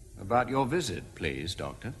about your visit, please,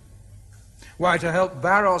 Doctor. Why, to help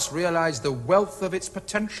Varos realize the wealth of its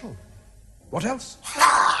potential. What else?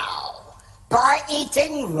 How? By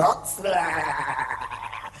eating rots.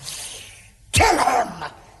 Kill him!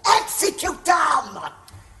 Execute them!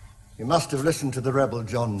 You must have listened to the rebel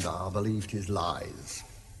John Dar, believed his lies.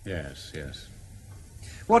 Yes.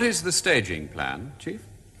 What is the staging plan, Chief?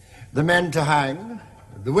 The men to hang.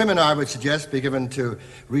 The women, I would suggest, be given to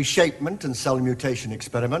reshapement and cell mutation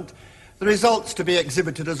experiment. The results to be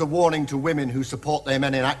exhibited as a warning to women who support their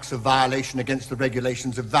men in acts of violation against the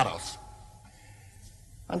regulations of Varos.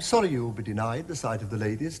 I'm sorry you will be denied the sight of the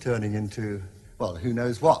ladies turning into, well, who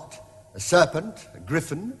knows what. A serpent, a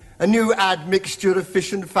griffin, a new admixture of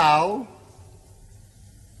fish and fowl.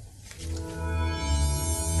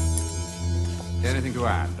 Anything to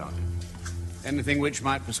add, Doctor? Anything which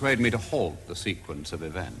might persuade me to halt the sequence of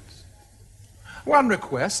events? One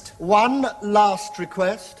request. One last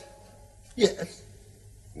request? Yes.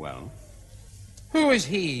 Well? Who is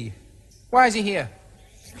he? Why is he here?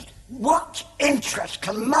 What interest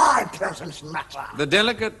can my presence matter? The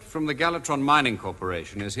delegate from the Galatron Mining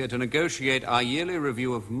Corporation is here to negotiate our yearly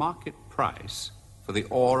review of market price for the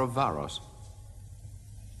ore of Varos.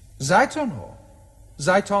 Zyton ore?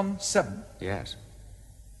 Zyton 7? Yes.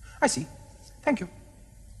 I see. Thank you.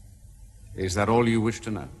 Is that all you wish to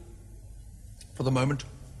know? For the moment.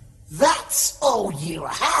 That's all you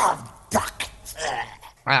have, Doctor.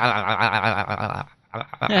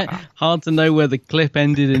 Hard to know where the clip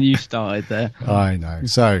ended and you started there. I know.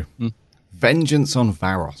 So, Vengeance on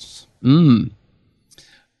Varos.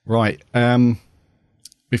 Right.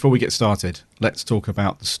 Before we get started, let's talk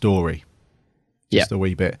about the story. Just a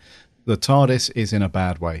wee bit. The TARDIS is in a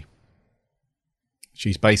bad way.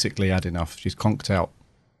 She's basically had enough. She's conked out.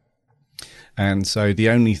 And so the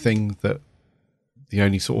only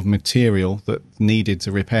sort of material that needed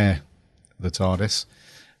to repair the TARDIS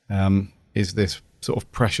is this sort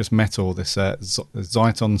of precious metal, this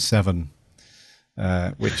Zyton 7,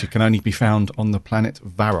 which can only be found on the planet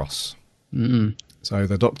Varos. So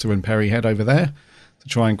the Doctor and Peri head over there to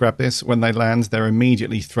try and grab this. When they land, they're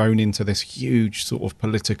immediately thrown into this huge sort of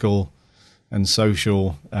political and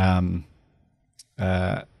social, not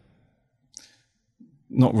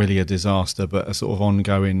really a disaster, but a sort of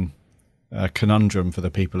ongoing conundrum for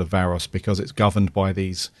the people of Varos, because it's governed by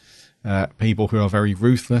these people who are very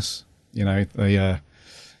ruthless. You know, they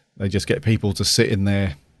just get people to sit in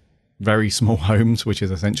their very small homes, which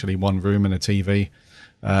is essentially one room and a TV,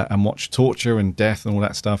 and watch torture and death and all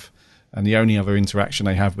that stuff. And the only other interaction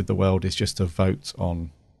they have with the world is just to vote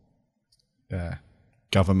on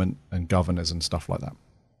government and governors and stuff like that.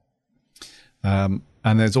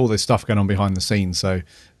 And there's all this stuff going on behind the scenes. So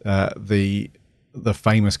the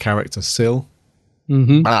famous character Sill,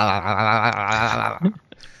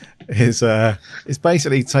 is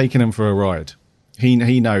basically taking them for a ride.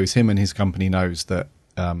 He knows, him and his company knows that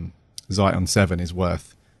Zyton 7 is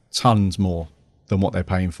worth tons more than what they're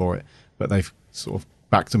paying for it, but they've sort of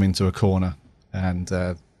backed them into a corner, and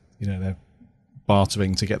they're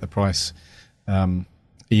bartering to get the price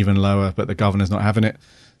even lower, but the governor's not having it.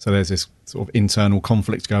 So there's this sort of internal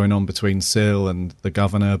conflict going on between Syl and the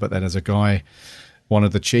governor, but then there's a guy, one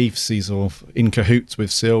of the chiefs, he's sort of in cahoots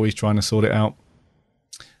with Syl, he's trying to sort it out.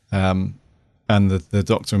 And the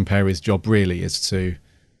Doctor and Peri's job really is to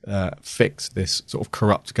fix this sort of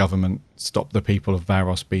corrupt government, stop the people of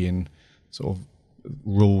Varos being sort of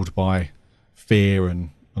ruled by fear and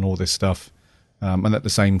all this stuff, and at the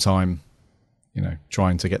same time,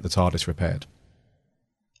 trying to get the TARDIS repaired.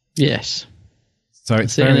 Yes. So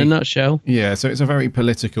it's in a nutshell. Yeah, so it's a very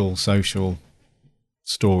political, social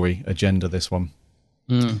story agenda, this one.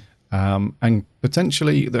 And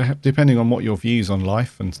potentially, depending on what your views on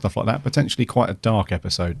life and stuff like that, potentially quite a dark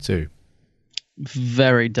episode too.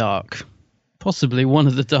 Very dark. Possibly one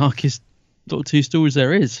of the darkest Doctor Who stories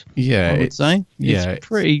there is. Yeah, I would say. It's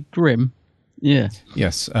pretty grim. Yeah.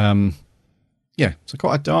 Yes. So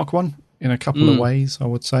quite a dark one in a couple of ways, I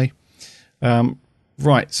would say.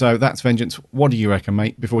 Right, so that's Vengeance. What do you reckon,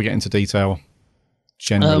 mate? Before we get into detail,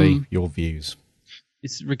 generally your views.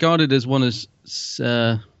 It's regarded as one of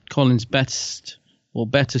Colin's best or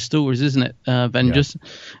better stories, isn't it? Vengeance.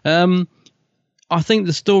 Yeah. I think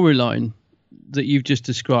the storyline that you've just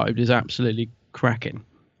described is absolutely cracking.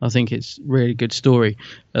 I think it's a really good story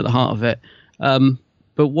at the heart of it.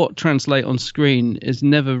 But what translates on screen has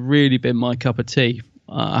never really been my cup of tea.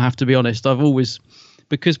 I have to be honest. I've always,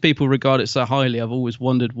 because people regard it so highly, I've always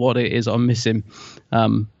wondered what it is I'm missing.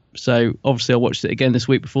 So obviously I watched it again this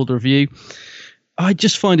week before the review. I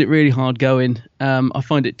just find it really hard going. I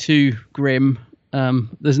find it too grim.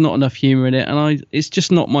 There's not enough humour in it, and it's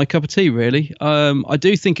just not my cup of tea, really. I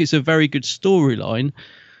do think it's a very good storyline,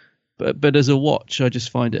 but as a watch, I just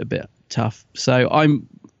find it a bit tough. So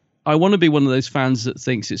I want to be one of those fans that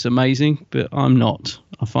thinks it's amazing, but I'm not.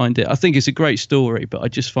 I think it's a great story, but I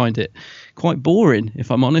just find it quite boring,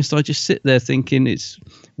 if I'm honest. I just sit there thinking it's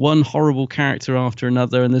one horrible character after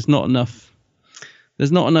another, and there's not enough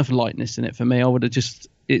lightness in it for me.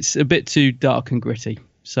 It's a bit too dark and gritty.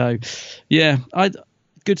 So, yeah,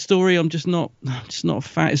 good story. I'm just not a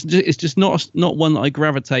fan. It's just not one that I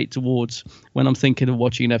gravitate towards when I'm thinking of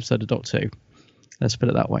watching an episode of Doctor Who. Let's put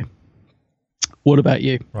it that way. What about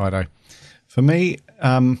you? Righto. For me,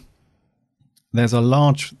 there's a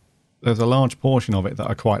large portion of it that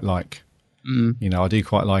I quite like. I do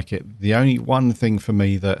quite like it. The only one thing for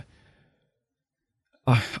me that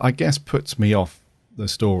I guess puts me off the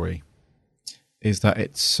story is that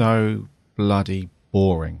it's so bloody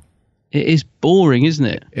boring. It is boring, isn't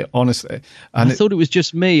it? Honestly. And I thought it was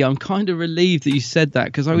just me. I'm kind of relieved that you said that,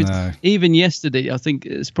 because even yesterday, I think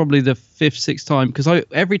it's probably the 5th, 6th time, because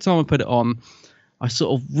every time I put it on, I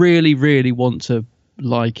sort of really, really want to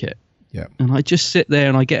like it. Yeah. And I just sit there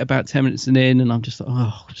and I get about 10 minutes in, and I'm just like,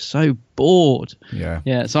 I'm so bored. Yeah.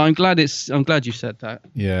 Yeah. So I'm glad you said that.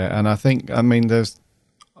 Yeah. And I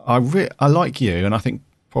like you, and I think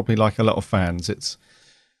probably like a lot of fans,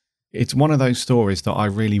 it's one of those stories that I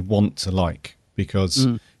really want to like, because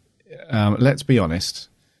let's be honest,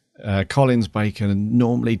 Collins Baker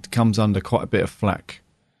normally comes under quite a bit of flack.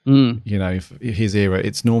 His era,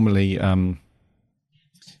 it's normally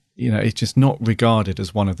it's just not regarded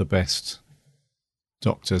as one of the best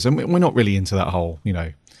Doctors, and we're not really into that whole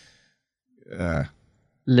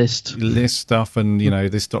list stuff, and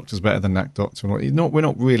this Doctor's better than that Doctor. We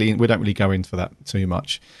don't really go into that too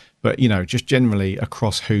much, but just generally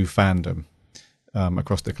across Who fandom,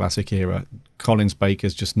 across the classic era, Collins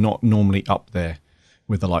Baker's just not normally up there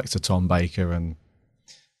with the likes of Tom Baker and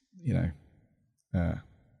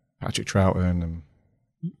Patrick Troughton and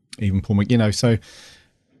even Paul McGuinness. So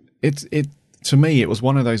it to me, it was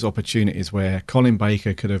one of those opportunities where Colin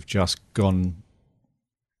Baker could have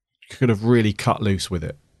really cut loose with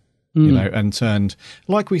it, and turned,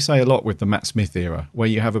 like we say a lot with the Matt Smith era, where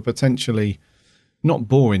you have a potentially not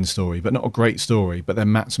boring story, but not a great story, but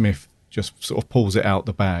then Matt Smith just sort of pulls it out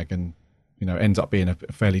the bag and, ends up being a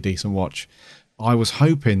fairly decent watch. I was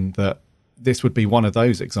hoping that this would be one of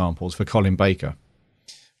those examples for Colin Baker,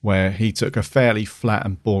 where he took a fairly flat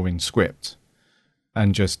and boring script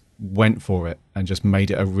and just went for it and just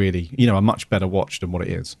made it a really, a much better watch than what it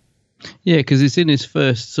is. Yeah, because it's in his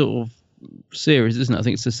first sort of series, isn't it? I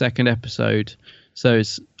think it's the 2nd episode. So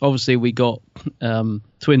it's obviously we got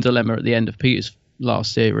Twin Dilemma at the end of Peter's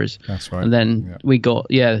last series. That's right. And then we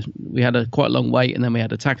had a quite long wait, and then we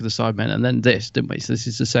had Attack of the Cybermen, and then this, didn't we? So this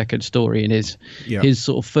is the second story in his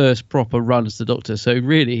sort of first proper run as the Doctor. So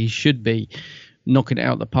really, he should be knocking it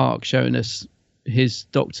out of the park, showing us his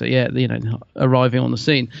Doctor, arriving on the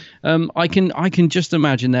scene. I can just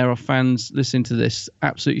imagine there are fans listening to this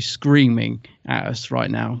absolutely screaming at us right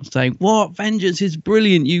now, saying, "What? Vengeance is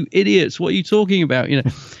brilliant, you idiots! What are you talking about?"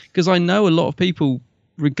 Because I know a lot of people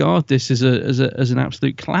regard this as an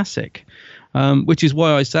absolute classic, which is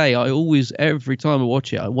why I say I always, every time I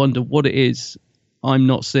watch it, I wonder what it is I'm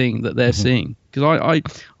not seeing that they're seeing. Because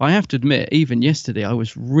I have to admit, even yesterday, I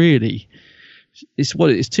was really. It's 2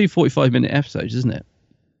 45-minute episodes, isn't it?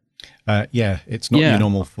 It's not your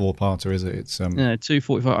normal 4-parter, is it? It's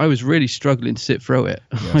 2:45. I was really struggling to sit through it.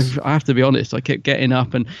 Yes. I have to be honest. I kept getting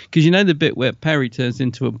up, and because the bit where Perry turns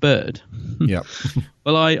into a bird. Yeah.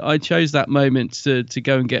 Well, I chose that moment to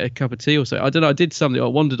go and get a cup of tea or so. I don't know. I did something. I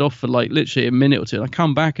wandered off for like literally a minute or two, and I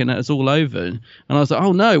come back and it's all over. And I was like,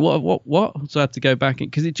 oh no, what? So I had to go back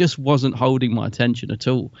because it just wasn't holding my attention at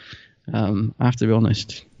all. I have to be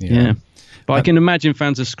honest. Yeah. But I can imagine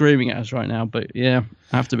fans are screaming at us right now. But I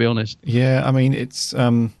have to be honest. Yeah, I mean, it's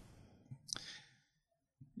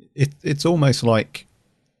it's almost like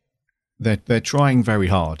they're trying very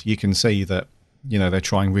hard. You can see that they're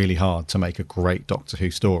trying really hard to make a great Doctor Who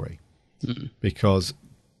story, because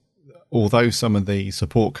although some of the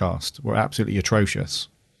support cast were absolutely atrocious,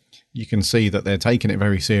 you can see that they're taking it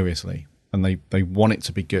very seriously and they want it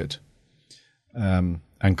to be good. And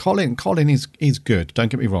Colin is good. Don't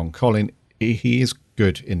get me wrong, Colin. He is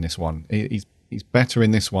good in this one. He's better in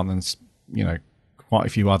this one than quite a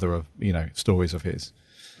few other stories of his.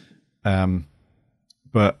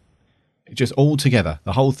 But just altogether,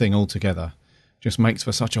 the whole thing altogether, just makes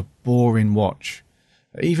for such a boring watch.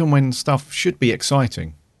 Even when stuff should be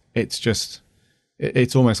exciting, it's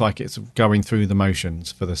almost like it's going through the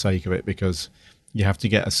motions for the sake of it, because you have to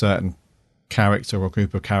get a certain character or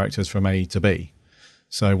group of characters from A to B.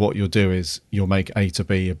 So what you'll do is you'll make A to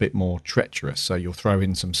B a bit more treacherous. So you'll throw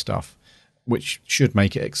in some stuff which should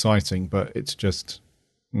make it exciting, but it's just.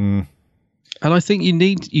 And I think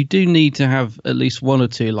you do need to have at least one or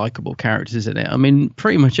two likable characters in it. I mean,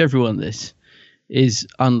 pretty much everyone in this is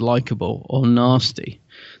unlikable or nasty.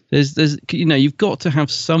 There's you've got to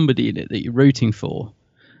have somebody in it that you're rooting for.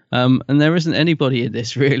 And there isn't anybody in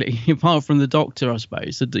this really, apart from the Doctor, I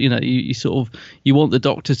suppose. You want the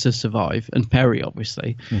Doctor to survive, and Perry,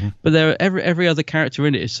 obviously. Mm-hmm. But every other character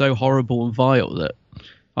in it is so horrible and vile that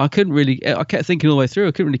I kept thinking all the way through,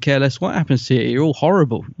 I couldn't really care less what happens to you. You're all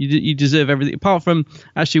horrible. You deserve everything. Apart from,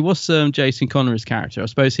 actually, what's Jason Connery's character? I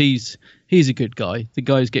suppose he's a good guy. The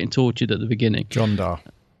guy who's getting tortured at the beginning. John Dar.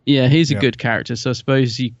 Yeah, he's a good character. So I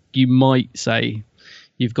suppose you might say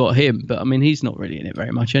you've got him, but I mean, he's not really in it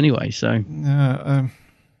very much anyway. So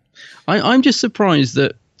I'm just surprised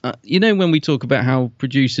that when we talk about how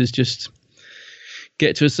producers just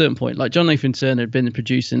get to a certain point, like John Nathan Turner had been the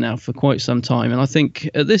producer now for quite some time, and I think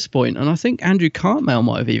at this point, and I think Andrew Cartmel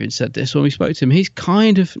might have even said this when we spoke to him, he's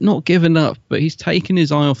kind of not given up, but he's taken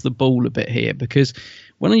his eye off the ball a bit here, because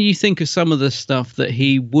when you think of some of the stuff that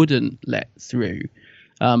he wouldn't let through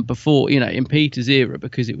before, in Peter's era,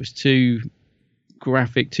 because it was too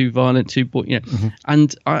graphic, too violent,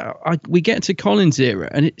 and we get to Colin's era,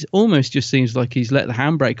 and it almost just seems like he's let the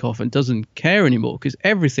handbrake off and doesn't care anymore, because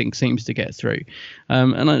everything seems to get through.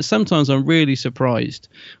 Sometimes I'm really surprised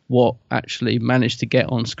what actually managed to get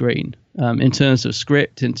on screen in terms of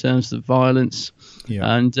script, in terms of violence,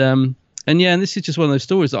 and this is just one of those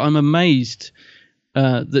stories that I'm amazed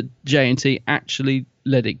that JNT actually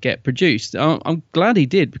let it get produced. I'm glad he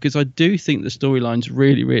did, because I do think the storyline's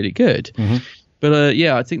really, really good. Mm-hmm. But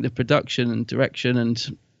I think the production and direction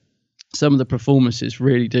and some of the performances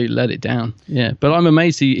really do let it down. Yeah, but I'm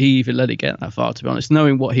amazed he even let it get that far, to be honest,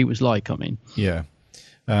 knowing what he was like. I mean, yeah,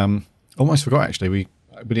 almost forgot actually. We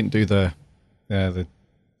didn't do the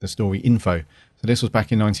story info. So this was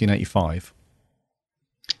back in 1985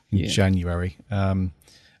 in January,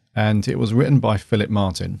 and it was written by Philip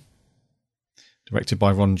Martin, directed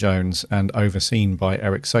by Ron Jones, and overseen by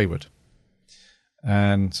Eric Sayward.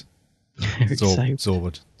 And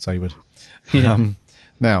Sayward. Yeah.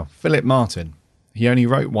 Now, Philip Martin, he only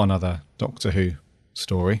wrote one other Doctor Who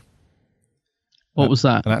story. What was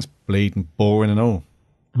that? And that's bleeding boring and all.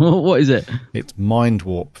 What is it? It's Mind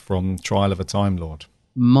Warp from Trial of a Time Lord.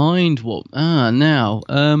 Mind Warp. Now.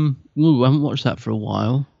 I haven't watched that for a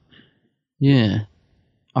while. Yeah.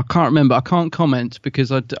 I can't remember. I can't comment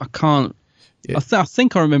because I can't. I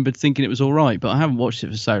think I remembered thinking it was all right, but I haven't watched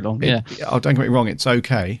it for so long. Don't get me wrong, it's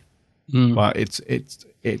okay. But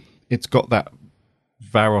it's got that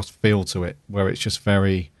Varos feel to it, where it's just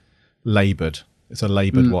very laboured. It's a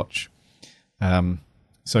laboured watch.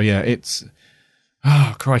 So yeah, it's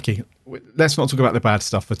crikey. Let's not talk about the bad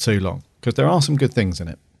stuff for too long, because there are some good things in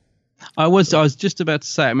it. I was just about to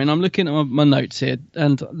say, I mean, I'm looking at my notes here,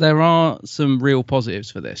 and there are some real positives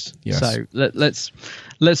for this. Yes. So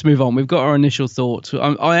let's move on. We've got our initial thoughts.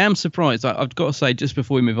 I am surprised. I've got to say, just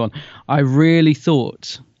before we move on, I really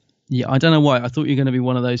thought, I don't know why, I thought you're going to be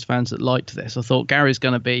one of those fans that liked this. I thought Gary's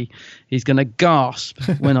going to gasp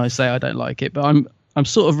when I say I don't like it, but I'm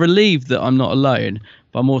sort of relieved that I'm not alone.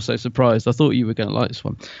 But I'm also surprised. I thought you were going to like this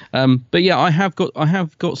one. But yeah, I have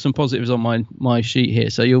got some positives on my sheet here,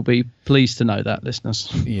 so you'll be pleased to know that,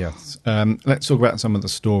 listeners. Yes. Let's talk about some of the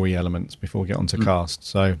story elements before we get on to cast.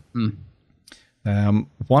 So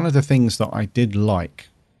one of the things that I did like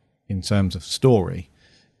in terms of story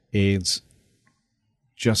is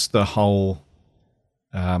just the whole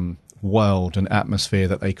world and atmosphere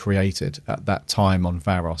that they created at that time on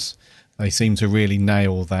Varos. They seem to really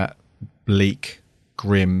nail that bleak,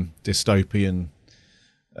 grim, dystopian,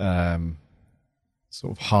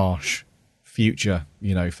 sort of harsh future,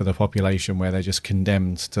 for the population, where they're just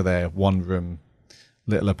condemned to their one-room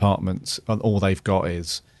little apartments, and all they've got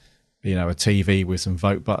is, a TV with some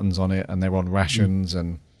vote buttons on it, and they're on rations,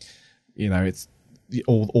 and it's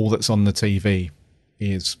all that's on the TV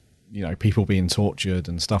is people being tortured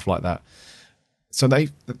and stuff like that. So they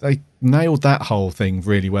nailed that whole thing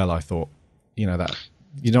really well, I thought. That,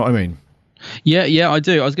 you know what I mean? Yeah, I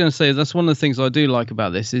do. I was going to say that's one of the things I do like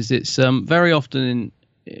about this is it's very often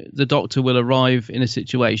the Doctor will arrive in a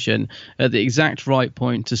situation at the exact right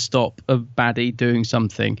point to stop a baddie doing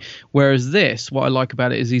something. Whereas this, what I like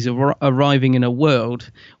about it is he's arriving in a world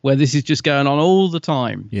where this is just going on all the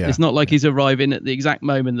time. Yeah. It's not like he's arriving at the exact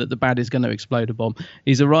moment that the baddie's going to explode a bomb.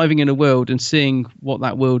 He's arriving in a world and seeing what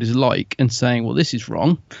that world is like and saying, well, this is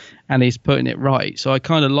wrong. And he's putting it right. So I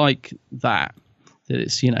kind of like that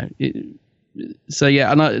it's, so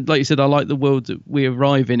yeah, and like you said, I like the world that we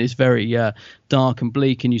arrive in is very dark and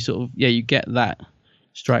bleak, and you sort of you get that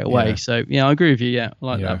straight away. Yeah. So yeah, I agree with you. Yeah, I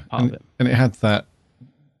like that part of it. And it had that.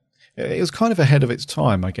 It was kind of ahead of its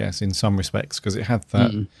time, I guess, in some respects, because it had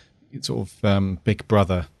that sort of Big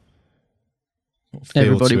Brother feel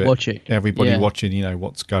everybody to it. Watching, everybody watching.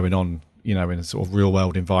 What's going on. In a sort of real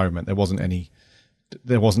world environment. There wasn't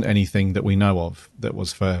anything that we know of that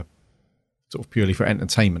was for sort of purely for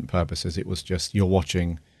entertainment purposes. It was just you're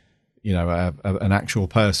watching, an actual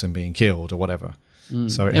person being killed or whatever.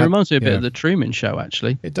 So it reminds me a bit of the Truman Show,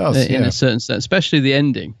 actually. It does, in a certain sense, especially the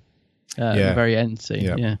ending, the very end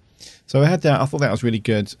scene. Yeah. So I had that. I thought that was really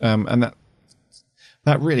good, and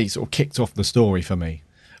that really sort of kicked off the story for me.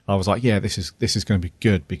 I was like, yeah, this is going to be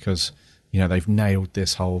good because they've nailed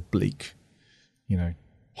this whole bleak,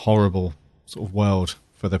 horrible sort of world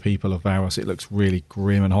for the people of Varos. It looks really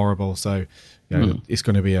grim and horrible. So, it's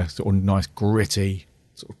going to be a sort of nice, gritty,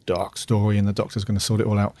 sort of dark story, and the Doctor's going to sort it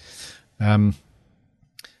all out. And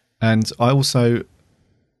I also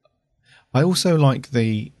like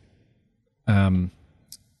the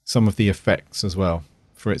some of the effects as well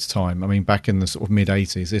for its time. I mean, back in the sort of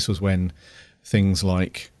mid-80s, this was when things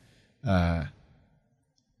like,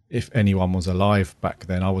 if anyone was alive back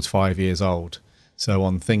then, I was 5 years old. So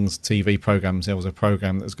on Things TV programs, there was a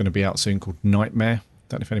program that was going to be out soon called Nightmare.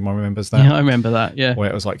 Don't know if anyone remembers that. Yeah, I remember that, yeah. Where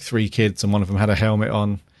it was like 3 kids and one of them had a helmet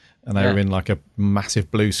on and they were in like a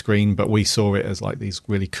massive blue screen, but we saw it as like these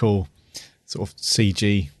really cool sort of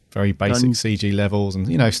CG, very basic CG levels and,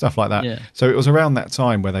 stuff like that. Yeah. So it was around that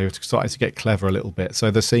time where they started to get clever a little bit.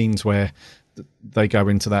 So the scenes where they go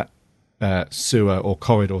into that sewer or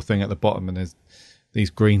corridor thing at the bottom and there's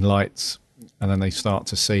these green lights, and then they start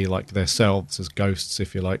to see like themselves as ghosts,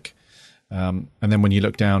 if you like. And then when you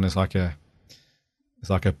look down, there's like a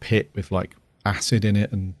pit with like acid in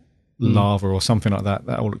it and lava or something like that.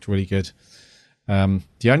 That all looked really good.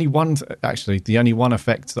 The only one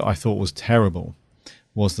effect that I thought was terrible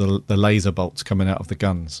was the laser bolts coming out of the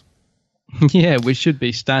guns. Yeah, which should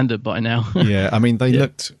be standard by now. Yeah, I mean they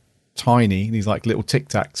looked tiny, these like little Tic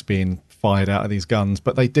Tacs being fired out of these guns,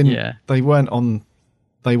 but they didn't. Yeah. They weren't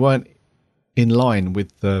in line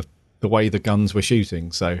with the way the guns were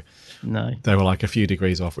shooting, so no, they were like a few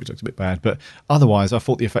degrees off, which looked a bit bad. But otherwise, I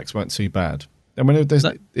thought the effects weren't too bad. I mean, it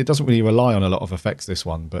doesn't really rely on a lot of effects, this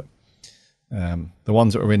one, but the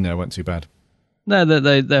ones that were in there weren't too bad. No,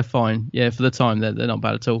 they're fine. Yeah, for the time, they're not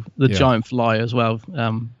bad at all. The giant fly as well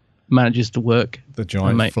manages to work. The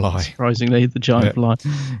giant fly, surprisingly, the giant fly.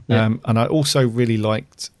 Yeah. And I also really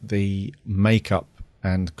liked the makeup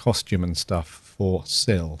and costume and stuff for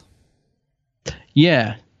Syl.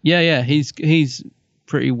 Yeah. He's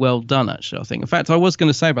pretty well done, actually, I think. In fact, I was going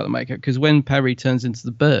to say about the makeup, because when Perry turns into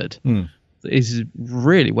the bird, is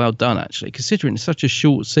really well done, actually, considering it's such a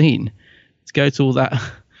short scene to go to all that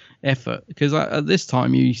effort. Because at this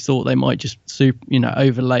time, you thought they might just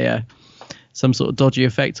overlay some sort of dodgy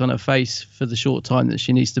effect on her face for the short time that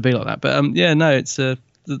she needs to be like that. But it's the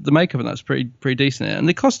makeup and that's pretty decent, and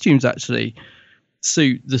the costumes actually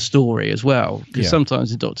suit the story as well, because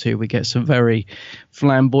sometimes in Doctor Who we get some very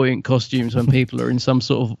flamboyant costumes when people are in some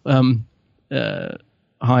sort of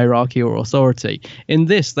hierarchy or authority. In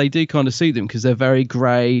this, they do kind of suit them because they're very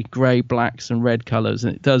grey blacks and red colours,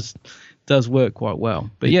 and it does work quite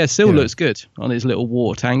well. But Syl looks good on his little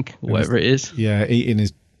war tank or whatever it is. Yeah, eating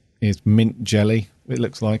his mint jelly, it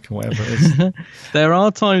looks like, or whatever it is. There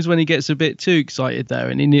are times when he gets a bit too excited there,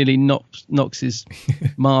 and he nearly knocks his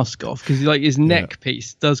mask off, because his neck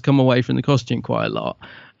piece does come away from the costume quite a lot.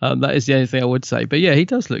 That is the only thing I would say. But he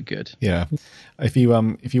does look good. Yeah, if you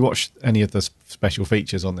watch any of the special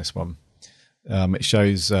features on this one, it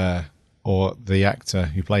shows or the actor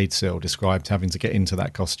who played Syl described having to get into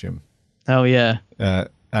that costume. Oh yeah,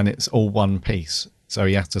 and it's all one piece, so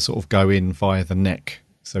he has to sort of go in via the neck.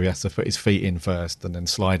 So he has to put his feet in first and then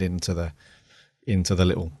slide into the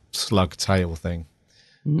little slug tail thing,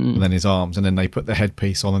 and then his arms, and then they put the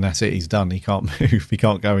headpiece on, and that's it. He's done. He can't move. He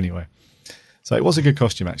can't go anywhere. So it was a good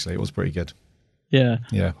costume, actually. It was pretty good. Yeah.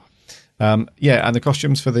 And the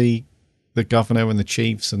costumes for the governor and the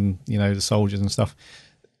chiefs and the soldiers and stuff.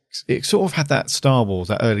 It sort of had that Star Wars,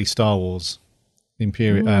 that early Star Wars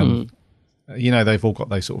Imperial. They've all got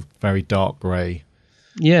those sort of very dark grey.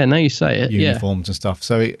 Yeah, now you say it. Uniforms and stuff.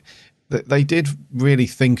 So they did really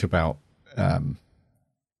think about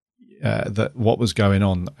what was going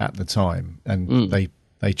on at the time, and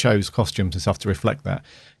they chose costumes and stuff to reflect that.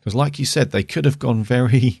 Because, like you said, they could have gone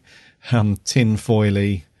very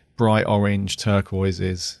tin-foily, bright orange,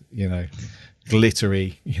 turquoises,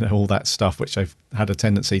 glittery, all that stuff, which they've had a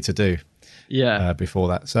tendency to do. Before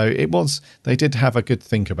that, so they did have a good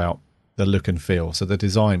think about the look and feel. So the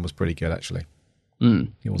design was pretty good, actually.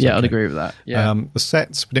 Yeah, I'd agree with that. Yeah. The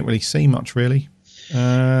sets, we didn't really see much, really.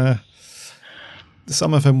 Some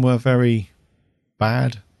of them were very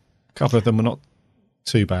bad. A couple of them were not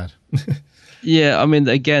too bad. Yeah, I mean,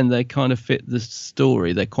 again, they kind of fit the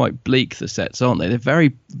story. They're quite bleak, the sets, aren't they? They're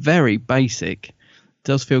very, very basic. It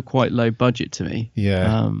does feel quite low budget to me.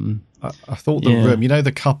 Yeah. I thought the room,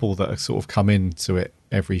 the couple that sort of come into it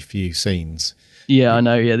every few scenes. Yeah, I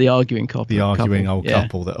know. Yeah, the arguing couple. The arguing old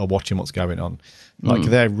couple that are watching what's going on. Like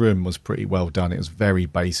their room was pretty well done. It was very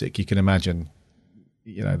basic. You can imagine,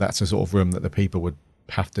 that's a sort of room that the people would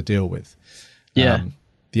have to deal with. Yeah.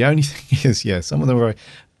 The only thing is, some of them were.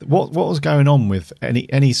 What was going on with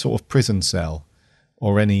any sort of prison cell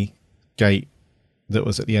or any gate that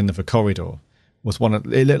was at the end of a corridor was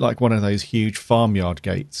it looked like one of those huge farmyard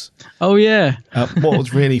gates. Oh yeah. What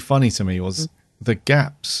was really funny to me was the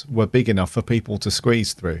gaps were big enough for people to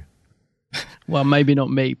squeeze through. Well, maybe not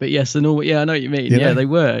me, but yes, I know what you mean. Yeah, they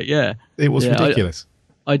were. Yeah, it was ridiculous.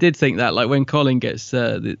 I did think that, like when Colin gets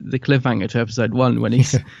the cliffhanger to episode 1 when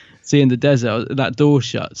he's seeing the desert, that door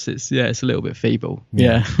shuts. It's a little bit feeble.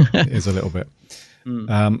 Yeah. It is a little bit.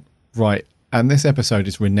 Right, and this episode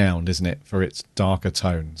is renowned, isn't it, for its darker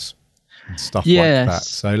tones and stuff like that.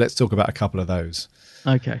 So let's talk about a couple of those.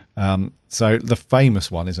 Okay. So the famous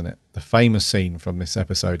one, isn't it? The famous scene from this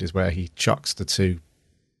episode is where he chucks the 2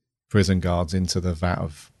 prison guards into the vat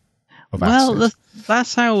of acid. Well,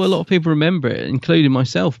 that's how a lot of people remember it, including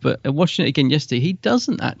myself. But watching it again yesterday, he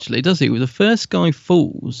doesn't actually, does he? The first guy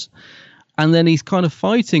falls, and then he's kind of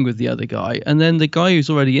fighting with the other guy, and then the guy who's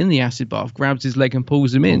already in the acid bath grabs his leg and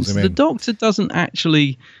pulls him in. So the Doctor doesn't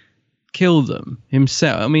actually kill them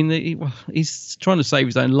himself. I mean, he's trying to save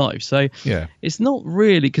his own life. So it's not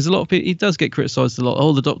really, because a lot of people, he does get criticised a lot.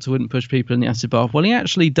 Oh, the Doctor wouldn't push people in the acid bath. Well, he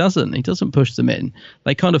actually doesn't. He doesn't push them in.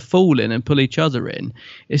 They kind of fall in and pull each other in.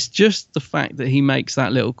 It's just the fact that he makes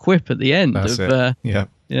that little quip at the end. That's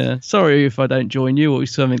it. Sorry if I don't join you, or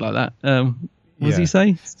something like that. What does he say?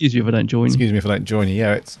 Excuse me if I don't join you. Excuse me if I don't join you.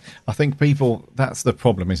 Yeah, I think people, that's the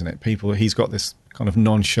problem, isn't it? He's got this kind of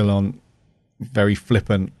nonchalant, very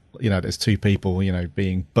flippant, there's 2 people,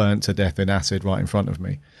 being burnt to death in acid right in front of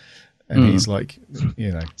me. And he's like,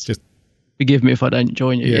 just... Forgive me if I don't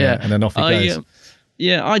join you. Yeah. And then off he goes.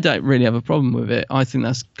 I don't really have a problem with it. I think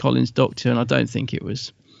that's Colin's Doctor, and I don't think it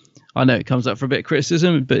was... I know it comes up for a bit of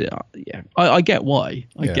criticism, but I get why.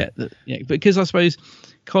 I get that. Yeah, because I suppose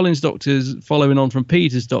Colin's Doctor's following on from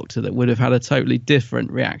Peter's Doctor that would have had a totally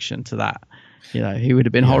different reaction to that. He would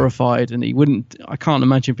have been horrified, and he wouldn't... I can't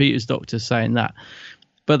imagine Peter's Doctor saying that.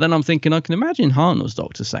 But then I'm thinking, I can imagine Hartnell's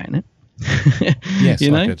Doctor saying it. Yes,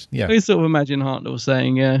 you know, I could. Yeah, I sort of imagine Hartnell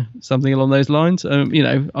saying something along those lines. You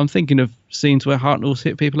know, I'm thinking of scenes where Hartnell's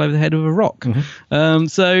hit people over the head with a rock.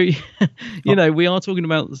 So, you know, we are talking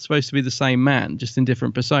about supposed to be the same man, just in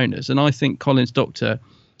different personas. And I think Colin's Doctor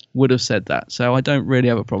would have said that. So I don't really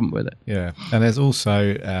have a problem with it. Yeah, and there's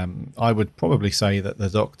also, I would probably say that the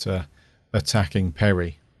Doctor attacking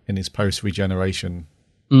Peri in his post-regeneration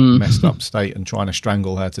messed up state and trying to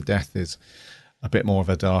strangle her to death is a bit more of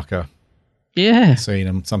a darker scene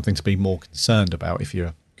and something to be more concerned about if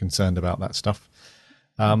you're concerned about that stuff.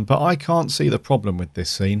 But I can't see the problem with this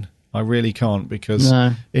scene. I really can't, because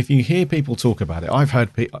if you hear people talk about it, I've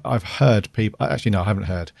heard people, actually no, I haven't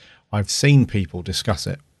heard. I've seen people discuss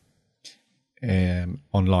it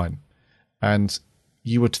online, and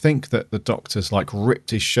you would think that the Doctor's like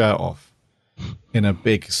ripped his shirt off in a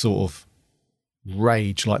big sort of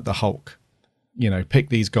rage like the Hulk. You know, picked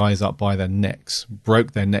these guys up by their necks,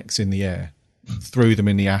 broke their necks in the air, threw them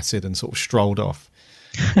in the acid and sort of strolled off.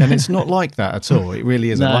 And it's not like that at all. It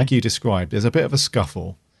really isn't. Like you described, there's a bit of a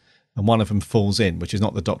scuffle and one of them falls in, which is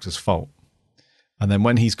not the Doctor's fault. And then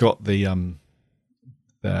when he's got the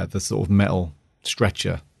sort of metal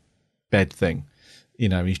stretcher bed thing, you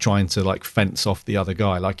know, he's trying to like fence off the other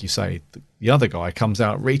guy. Like you say, the other guy comes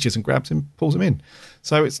out, reaches and grabs him, pulls him in.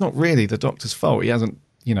 So it's not really the Doctor's fault. He hasn't,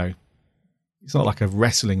 you know, it's not like a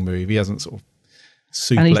wrestling move. He hasn't sort of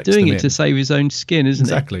suplexed and he's doing them it to save his own skin, isn't it?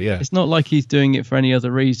 Exactly, yeah. It's not like he's doing it for any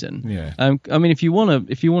other reason. Yeah. I mean, if you want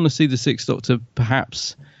to see the Sixth Doctor,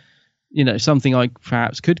 perhaps, you know, something I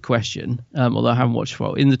perhaps could question, although I haven't watched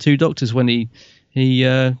for in the Two Doctors when he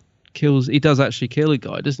does actually kill a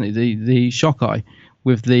guy, doesn't he? The shock eye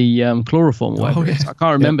with the chloroform or whatever. I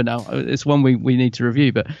can't remember now. It's one we need to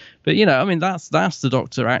review, but you know, I mean, that's the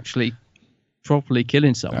Doctor actually properly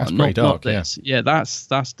killing someone. That's pretty dark. This. Yeah, that's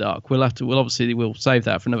dark. We'll save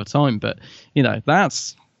that for another time, but you know,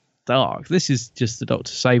 that's dark. This is just the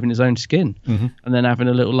Doctor saving his own skin and then having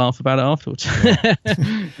a little laugh about it afterwards.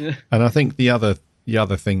 Yeah. And I think the other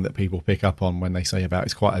thing that people pick up on when they say about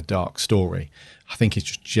it's quite a dark story, I think it's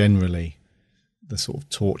just generally the sort of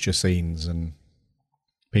torture scenes and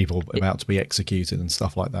people about to be executed and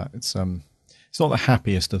stuff like that. It's not the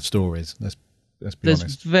happiest of stories. Let's be honest.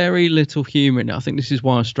 There's very little humour in it. I think this is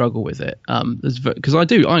why I struggle with it. Because I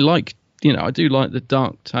do like the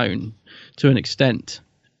dark tone to an extent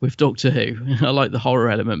with Doctor Who. I like the horror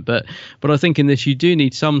element, but I think in this you do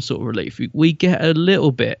need some sort of relief. We get a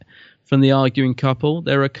little bit from the arguing couple.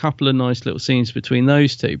 There are a couple of nice little scenes between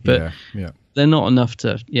those two, but they're not enough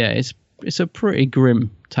to. Yeah, it's a pretty grim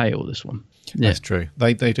tale, this one. Yeah. That's true.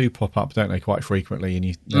 They do pop up, don't they, quite frequently,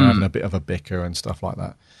 and they're having a bit of a bicker and stuff like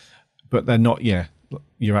that. But they're not. Yeah,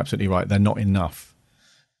 you're absolutely right. They're not enough.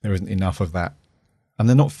 There isn't enough of that. And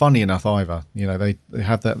they're not funny enough either. You know, they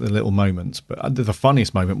have the little moments. But the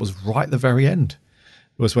funniest moment was right at the very end.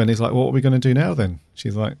 It was when he's like, what are we going to do now then?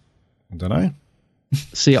 She's like, I don't know.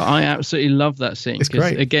 See, I absolutely love that scene. It's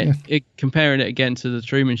great. Again, comparing it again to the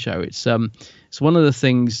Truman Show, it's one of the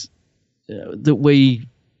things that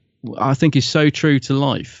I think is so true to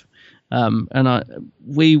life. And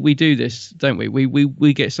we do this, don't we?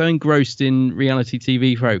 We get so engrossed in reality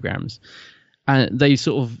TV programs. And they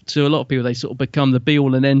sort of, to a lot of people, they sort of become the be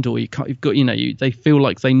all and end all. They feel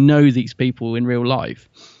like they know these people in real life.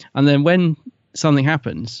 And then when something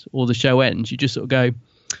happens or the show ends, you just sort of go,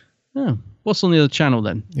 oh, what's on the other channel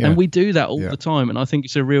then? Yeah. And we do that all the time. And I think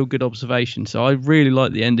it's a real good observation. So I really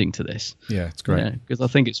like the ending to this. Yeah, it's great. Because I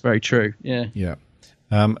think it's very true. Yeah. Yeah.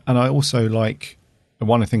 And I also like,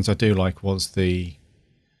 one of the things I do like was the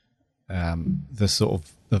sort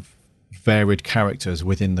of the varied characters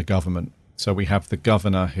within the government. So we have the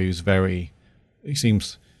governor who's he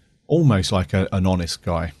seems almost like an honest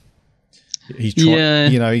guy. He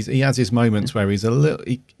has his moments where he's a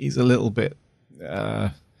little bit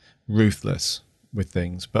ruthless with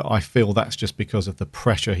things, but I feel that's just because of the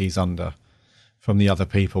pressure he's under from the other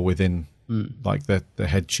people within, like the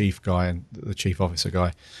head chief guy and the chief officer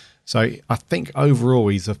guy. So I think overall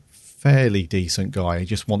he's a fairly decent guy. He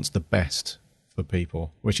just wants the best for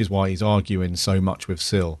people, which is why he's arguing so much with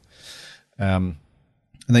Syl. And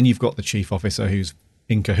then you've got the chief officer who's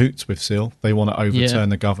in cahoots with Syl. They want to overturn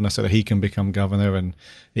the governor so that he can become governor, and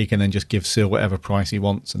he can then just give Syl whatever price he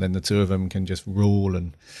wants, and then the two of them can just rule,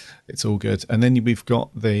 and it's all good. And then we've got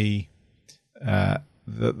a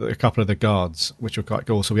couple of the guards, which are quite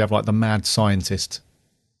cool. So we have like the mad scientist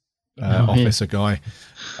officer guy,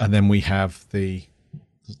 and then we have the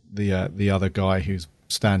other guy who's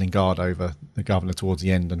standing guard over the governor towards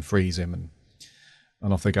the end and frees him, and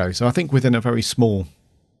off they go. So I think within a very small,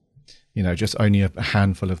 just only a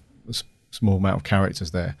handful of small amount of characters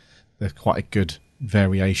there, there's quite a good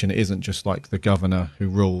variation. It isn't just like the governor who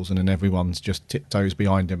rules and then everyone's just tiptoes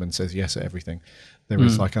behind him and says yes at everything. There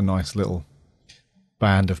is like a nice little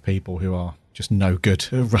band of people who are just no good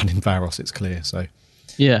at running Varos, it's clear. So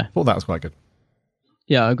yeah, I thought that was quite good.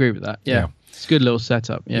 Yeah, I agree with that. Yeah. It's a good little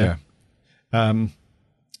setup. Yeah. So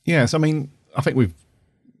I mean, I think we've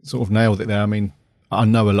sort of nailed it there. I mean, I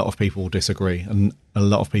know a lot of people will disagree, and a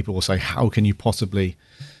lot of people will say, how can you possibly,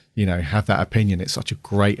 have that opinion? It's such a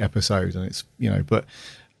great episode, and it's, but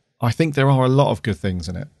I think there are a lot of good things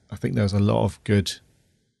in it. I think there's a lot of good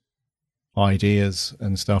ideas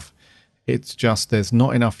and stuff. It's just there's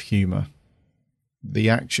not enough humour. The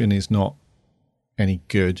action is not any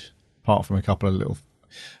good, apart from a couple of little...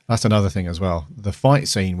 That's another thing as well. The fight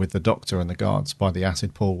scene with the Doctor and the guards by the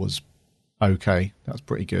acid pool was okay. That's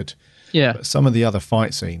pretty good. Yeah. But some of the other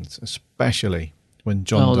fight scenes, especially when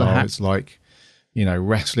John Dar is like,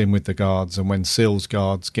 wrestling with the guards, and when Syl's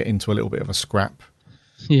guards get into a little bit of a scrap.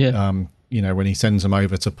 Yeah. When he sends them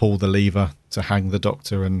over to pull the lever to hang the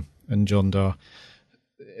Doctor and John Dar.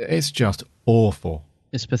 It's just awful.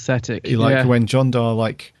 It's pathetic. When John Dar,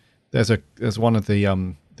 there's one of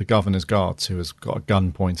the governor's guards who has got a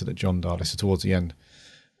gun pointed at John Dar. This is towards the end.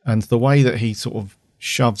 And the way that he sort of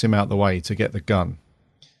shoves him out the way to get the gun,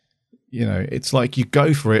 it's like you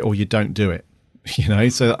go for it or you don't do it.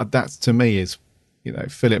 So that to me is,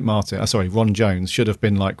 Ron Jones should have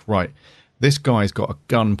been like, right, this guy's got a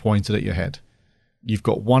gun pointed at your head. You've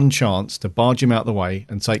got one chance to barge him out the way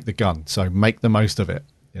and take the gun. So make the most of it,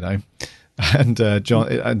 And and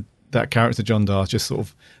that character John Dar just sort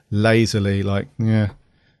of lazily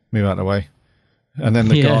move out of the way. And then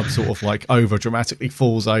the guard sort of over dramatically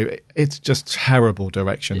falls over. It's just terrible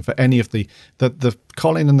direction for any of the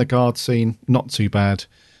Colin and the guard scene, not too bad.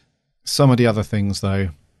 Some of the other things though,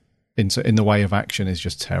 in the way of action, is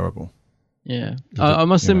just terrible. Yeah, I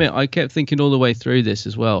must admit, I kept thinking all the way through this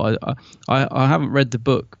as well. I haven't read the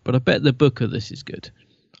book, but I bet the book of this is good.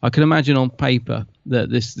 I can imagine on paper that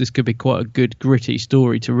this could be quite a good gritty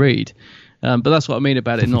story to read. But that's what I mean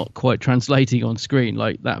about it not quite translating on screen.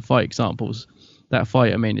 Like that fight,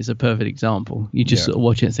 I mean, is a perfect example. You just sort of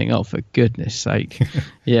watch it and think, oh, for goodness sake.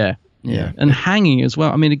 Yeah. And hanging as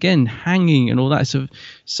well. I mean, again, hanging and all that.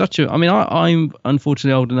 I'm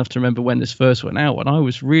unfortunately old enough to remember when this first went out, and I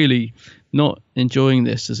was really not enjoying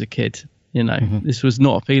this as a kid. This was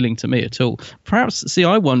not appealing to me at all. Perhaps,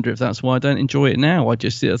 I wonder if that's why I don't enjoy it now.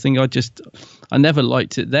 I never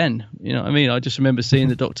liked it then. You know what I mean? I just remember seeing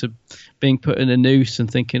the Doctor being put in a noose and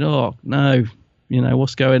thinking, oh, no,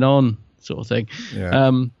 what's going on, sort of thing. Yeah.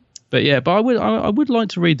 But I would like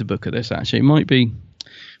to read the book of this, actually. It might be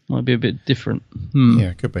a bit different.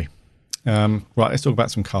 Yeah, it could be. Right, let's talk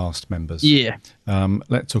about some cast members. Yeah.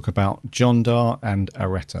 Let's talk about John Dar and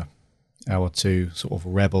Aretta, our two sort of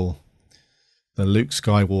rebel, the Luke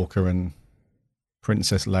Skywalker and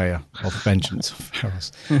Princess Leia of Vengeance of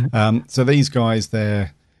Varos. So these guys,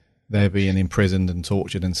 they're being imprisoned and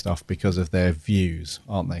tortured and stuff because of their views,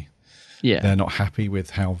 aren't they? Yeah. They're not happy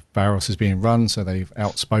with how Varos is being run, so they've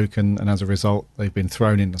outspoken, and as a result, they've been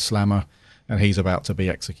thrown in the slammer, and he's about to be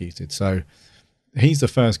executed. So he's the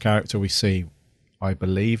first character we see, I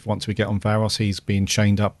believe, once we get on Varos. He's being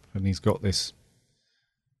chained up, and he's got this,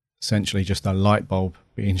 essentially just a light bulb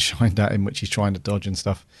being shined at him, which he's trying to dodge and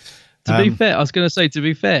stuff. To be fair, I was going to say,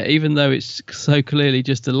 even though it's so clearly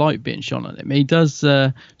just a light being shone at him, he does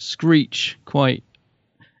screech quite...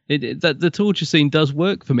 the torture scene does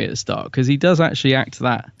work for me at the start, because he does actually act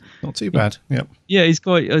that. Not too bad. Yep. Yeah, it's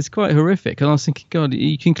quite horrific, and I was thinking, God,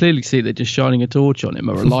 you can clearly see they're just shining a torch on him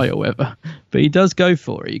or a light or whatever. But he does go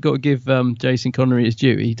for it. You got to give Jason Connery his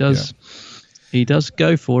due. He does. Yeah. He does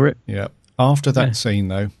go for it. Yeah. After that scene,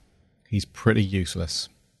 though, he's pretty useless.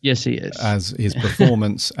 Yes, he is. As his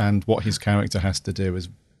performance and what his character has to do is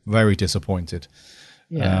very disappointed.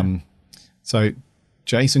 Yeah. So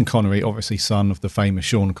Jason Connery, obviously son of the famous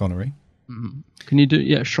Sean Connery. Mm-hmm. Can you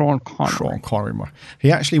do, Sean Connery. Sean Connery.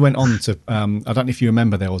 He actually went on to, I don't know if you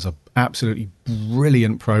remember, there was an absolutely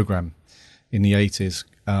brilliant program in the 80s,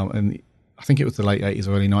 and I think it was the late 80s,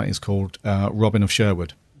 early 90s, called Robin of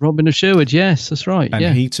Sherwood. Robin of Sherwood, yes, that's right.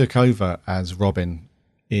 And he took over as Robin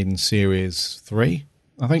in series 3.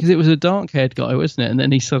 I think. Because it was a dark-haired guy, wasn't it? And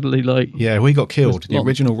then he suddenly, he got killed. The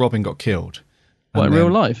original Robin got killed. What, in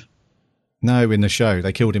real life? No, in the show.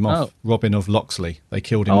 They killed him off. Oh. Robin of Locksley. They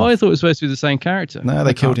killed him off. I thought it was supposed to be the same character. No,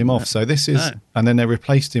 they killed him off. So this is... No. And then they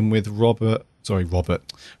replaced him with Robin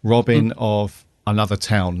of another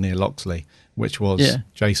town near Locksley, which was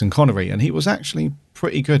Jason Connery. And he was actually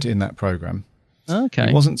pretty good in that programme. Okay.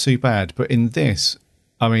 It wasn't too bad. But in this,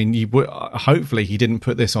 I mean, hopefully he didn't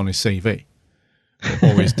put this on his CV.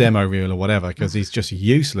 or his demo reel or whatever, because he's just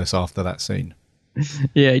useless after that scene.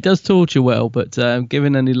 Yeah, he does torture well, but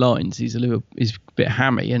given any lines, he's a bit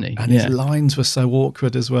hammy, isn't he? And his lines were so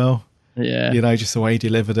awkward as well. Yeah. You know, just the way he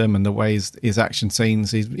delivered them and the way his action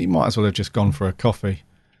scenes, he might as well have just gone for a coffee.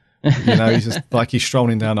 You know, he's just like he's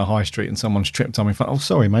strolling down a high street and someone's tripped on him. Oh,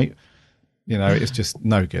 sorry, mate. You know, it's just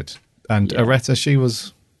no good. And Areta, she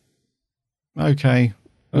was okay.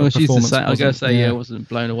 Well, she's the same. I gotta say, I wasn't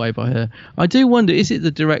blown away by her. I do wonder, is it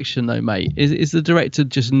the direction though, mate? Is the director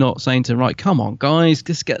just not saying to him, right, come on, guys,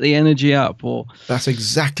 just get the energy up? Or that's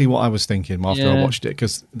exactly what I was thinking after I watched it,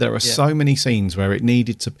 because there are so many scenes where it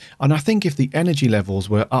needed to, and I think if the energy levels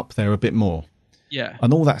were up there a bit more,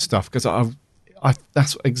 and all that stuff, because I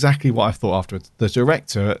that's exactly what I thought afterwards. The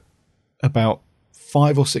director, about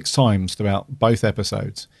 5 or 6 times throughout both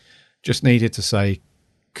episodes, just needed to say,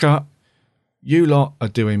 cut. You lot are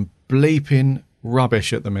doing bleeping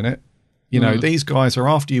rubbish at the minute. You know, these guys are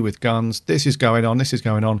after you with guns. This is going on. This is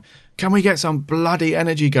going on. Can we get some bloody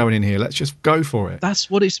energy going in here? Let's just go for it.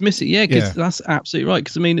 That's what it's missing. Yeah, because that's absolutely right.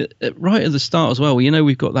 Because, I mean, right at the start as well, you know,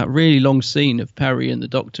 we've got that really long scene of Perry and the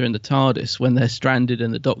Doctor in the TARDIS when they're stranded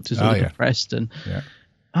and the Doctor's all depressed. And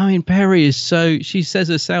I mean, Perry is she says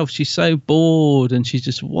herself, she's so bored and she's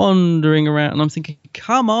just wandering around. And I'm thinking,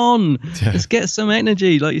 come on, let's get some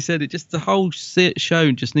energy. Like you said, the whole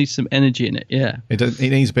show just needs some energy in it. Yeah. It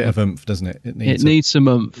needs a bit of oomph, doesn't it? It needs some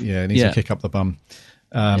oomph. Yeah, it needs to kick up the bum.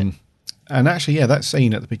 And actually, that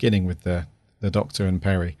scene at the beginning with the Doctor and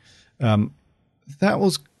Perry, I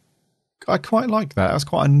quite like that.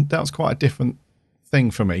 That was quite a different thing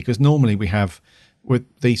for me, because normally we have, with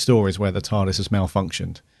these stories where the TARDIS has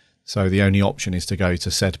malfunctioned, so the only option is to go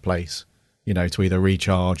to said place, you know, to either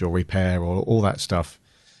recharge or repair or all that stuff.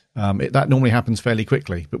 That normally happens fairly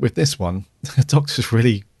quickly. But with this one, the Doctor's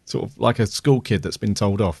really sort of like a school kid that's been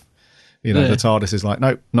told off. You know, the TARDIS is like,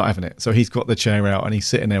 nope, not having it. So he's got the chair out and he's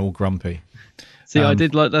sitting there all grumpy. See, I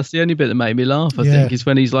did like, that's the only bit that made me laugh, I think, is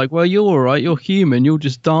when he's like, well, you're all right, you're human, you'll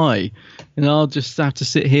just die. And I'll just have to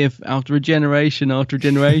sit here after a generation after a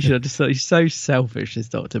generation. I just thought he's so selfish, this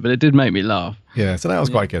Doctor, but it did make me laugh. Yeah, so that was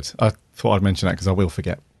quite good. I thought I'd mention that because I will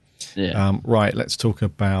forget. Yeah. Right, let's talk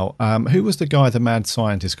about, who was the guy, the mad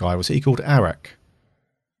scientist guy? Was he called Arak?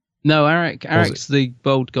 No, Arak's the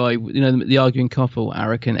bold guy, you know, the arguing couple,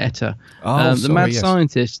 Arak and Etta. The mad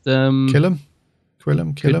scientist. Quillam?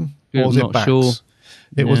 Or was it Bax? Sure.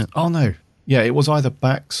 It was. Oh no, it was either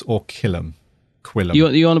Bax or Quillam.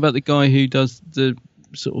 You on about the guy who does the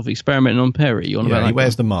sort of experimenting on Perry? You on about he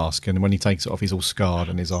wears the mask, and when he takes it off, he's all scarred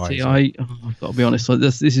and his eyes. See, I've got to be honest.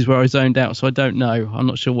 This is where I zoned out, so I don't know. I'm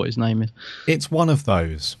not sure what his name is. It's one of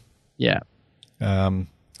those. Yeah.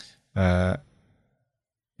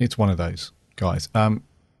 It's one of those guys.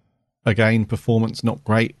 Again, performance not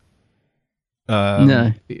great.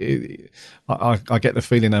 No, I get the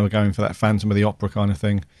feeling they were going for that Phantom of the Opera kind of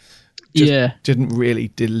thing. Didn't really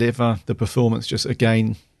deliver. The performance just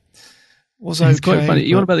again was okay. It's quite funny.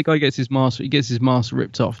 You want about the guy who gets his mask? He gets his mask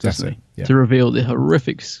ripped off, doesn't he? To reveal the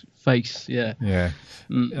horrific face. Yeah.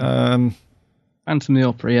 Phantom of the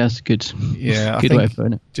Opera. Yeah, that's good. Yeah, good way of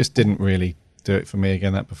putting it. Just didn't really do it for me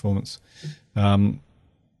again. That performance.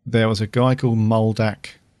 There was a guy called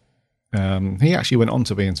Moldak. He actually went on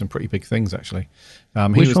to be in some pretty big things, actually.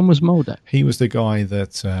 Which one was Moldak? He was the guy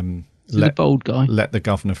that the bold guy let the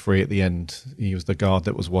governor free at the end. He was the guard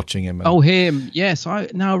that was watching him. Him. Yes, I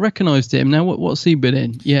recognised him. Now, what's he been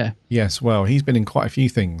in? Yeah. Yes, well, he's been in quite a few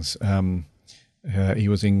things. He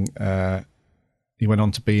was in. He went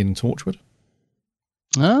on to be in Torchwood.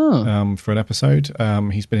 Oh. For an episode.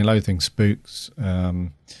 He's been in loads of things, Spooks.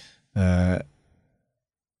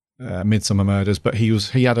 Midsummer Murders, but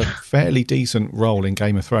he had a fairly decent role in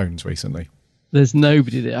Game of Thrones recently. There's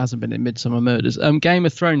nobody that hasn't been in Midsummer Murders. Game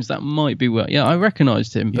of Thrones, that might be well. Yeah, I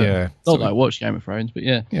recognised him, but not that I watched Game of Thrones, but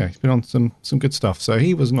yeah. Yeah, he's been on some good stuff, so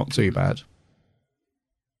he was not too bad.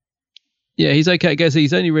 Yeah, he's okay. I guess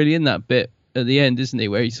he's only really in that bit at the end, isn't he,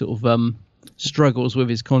 where he sort of struggles with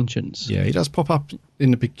his conscience. Yeah, he does pop up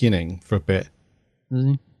in the beginning for a bit. Does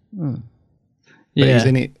he? Oh. But he's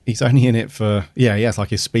in it. He's only in it for he has like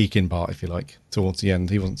his speaking part, if you like, towards the end.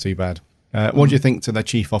 He wasn't too bad. What do you think to the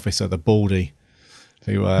chief officer, the baldy,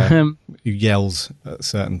 who yells at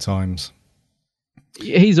certain times?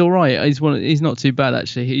 He's all right. He's not too bad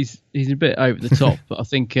actually. He's a bit over the top, but I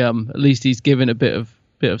think at least he's given a bit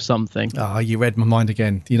of something. You read my mind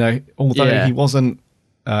again. You know, although he wasn't.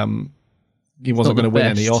 He wasn't going to win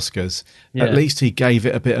any Oscars. Yeah. At least he gave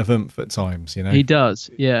it a bit of oomph at times, you know. He does,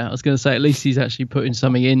 yeah. I was going to say, at least he's actually putting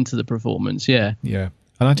something into the performance, yeah. Yeah,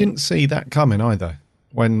 and I didn't see that coming either.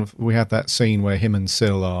 When we had that scene where him and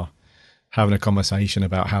Syl are having a conversation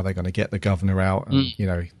about how they're going to get the governor out. And, you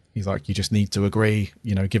know, he's like, you just need to agree,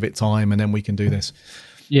 you know, give it time and then we can do this.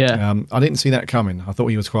 Yeah. I didn't see that coming. I thought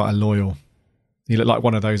he was quite a loyal. He looked like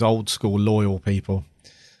one of those old school loyal people,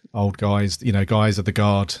 old guys, you know, guys of the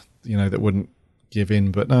guard, you know, that wouldn't give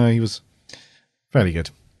in. But no, he was fairly good.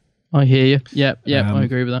 I hear you. Yeah, I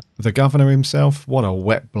agree with that. The governor himself, what a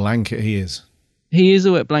wet blanket he is. He is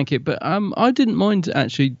a wet blanket, but I didn't mind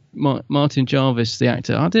actually Martin Jarvis, the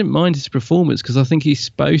actor. I didn't mind his performance because I think he's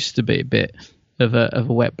supposed to be a bit of a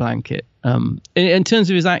wet blanket. In terms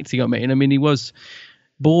of his acting, I mean, he was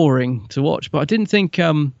boring to watch, but I didn't think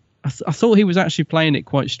I thought he was actually playing it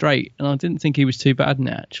quite straight, and I didn't think he was too bad in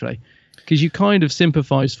it actually, because you kind of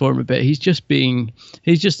sympathise for him a bit. He's just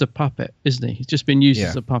a puppet, isn't he? He's just been used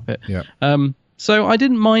as a puppet. Yeah. So I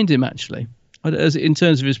didn't mind him actually. In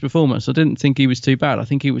terms of his performance, I didn't think he was too bad. I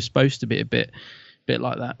think he was supposed to be a bit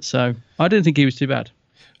like that. So I didn't think he was too bad.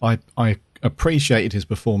 I appreciated his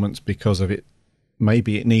performance because of it.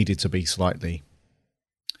 Maybe it needed to be slightly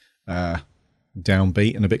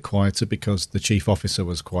downbeat and a bit quieter because the chief officer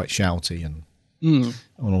was quite shouty and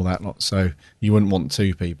all that lot. So you wouldn't want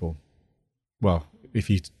two people. Well,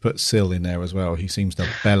 if you put Syl in there as well, he seems to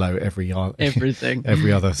bellow everything.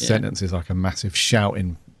 Every other sentence is like a massive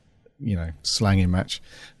shouting, you know, slanging match.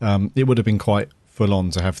 It would have been quite full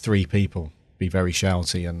on to have three people be very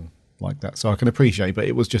shouty and like that. So I can appreciate, but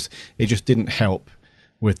it just didn't help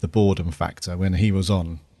with the boredom factor when he was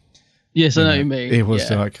on. Yes, I know what you mean. It was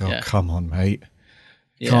come on, mate.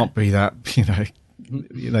 Can't be that,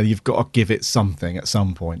 you know, you've got to give it something at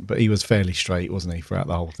some point. But he was fairly straight, wasn't he, throughout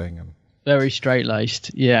the whole thing? And very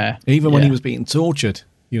straight-laced, yeah. Even when he was being tortured,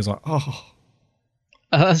 he was like, oh.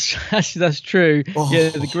 That's true. Oh. Yeah,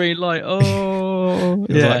 the green light. Oh,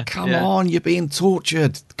 yeah. Like, come on, you're being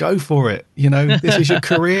tortured. Go for it. You know, this is your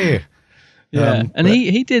career. Yeah, and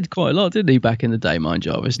he did quite a lot, didn't he, back in the day, Mind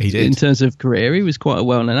Jarvis? He did. In terms of career, he was quite a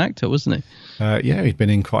well-known actor, wasn't he? Yeah, he'd been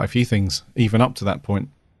in quite a few things, even up to that point.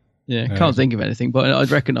 Yeah, can't think of anything, but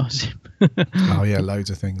I'd recognise him. Oh, yeah, loads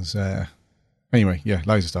of things. Anyway, yeah,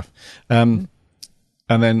 loads of stuff. And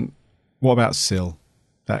then, what about Syl?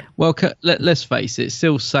 Well, let's face it,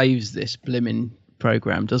 Syl saves this blimmin'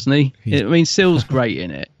 programme, doesn't he? I mean, Syl's great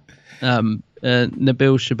in it.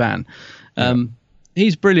 Nabil Shaban.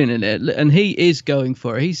 He's brilliant in it, and he is going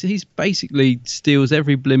for it. He's basically steals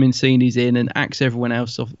every blimmin' scene he's in and acts everyone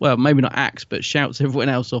else off. Well, maybe not acts, but shouts everyone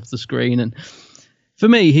else off the screen. And for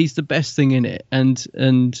me, he's the best thing in it.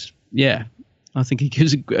 And yeah, I think he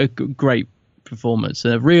gives a great performance.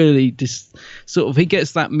 Really, just sort of, he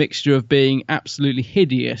gets that mixture of being absolutely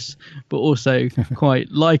hideous, but also quite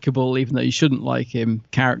likable, even though you shouldn't like him.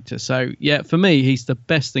 Character. So yeah, for me, he's the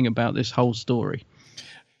best thing about this whole story.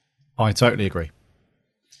 I totally agree.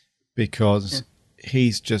 Because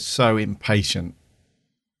he's just so impatient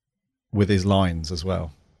with his lines as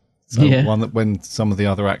well. So when some of the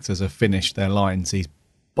other actors have finished their lines, he's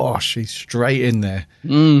straight in there.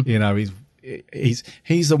 You know, he's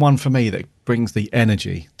the one for me that brings the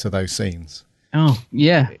energy to those scenes. Oh,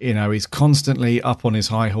 yeah. You know, he's constantly up on his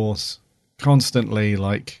high horse, constantly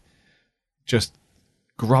like just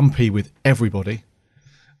grumpy with everybody,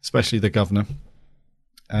 especially the governor.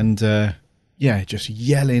 And yeah, just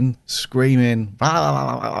yelling, screaming,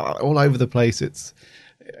 all over the place. It's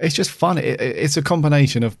just fun. It's a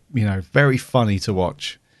combination of, you know, very funny to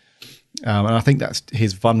watch. And I think that's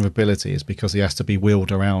his vulnerability, is because he has to be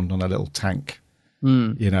wheeled around on a little tank.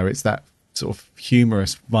 You know, it's that sort of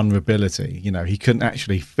humorous vulnerability. You know, he couldn't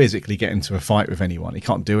actually physically get into a fight with anyone. He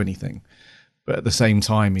can't do anything. But at the same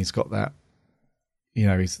time, he's got that, you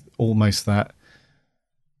know, he's almost that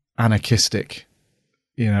anarchistic.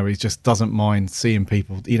 You know, he just doesn't mind seeing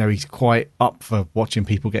people. You know, he's quite up for watching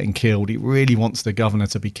people getting killed. He really wants the governor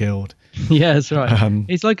to be killed. Yeah, that's right.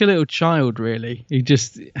 He's like a little child, really. He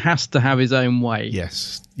just has to have his own way.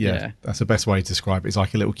 Yes. Yeah. That's the best way to describe it. He's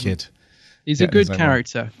like a little kid. He's a good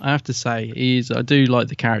character, I have to say. I do like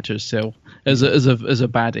the character of Syl as a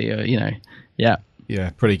baddie. You know, yeah. Yeah,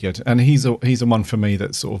 pretty good. And he's a one for me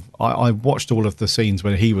that sort of I watched all of the scenes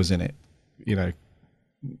where he was in it. You know,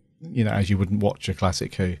 as you wouldn't watch a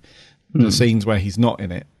classic Who. The scenes where he's not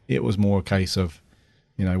in it, it was more a case of,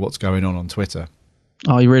 you know, what's going on Twitter.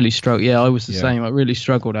 Oh, you really struggled. Yeah, I was the same. I really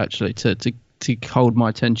struggled actually to hold my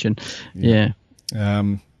attention. Yeah.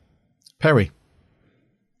 Perry.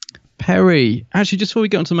 Actually, just before we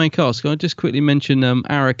get onto the main cast, can I just quickly mention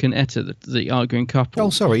Arik and Etta, the arguing couple? Oh,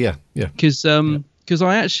 sorry. Yeah. Because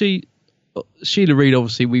I actually, Sheila Reid,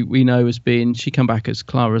 obviously, we know as being, she come back as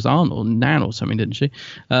Clara's aunt or nan or something, didn't she?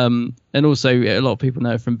 And also, a lot of people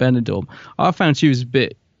know her from Benidorm. I found she was a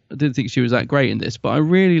bit I didn't think she was that great in this, but I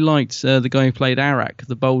really liked the guy who played Arak,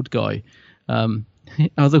 the bold guy. I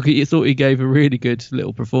thought he gave a really good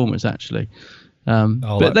little performance, actually.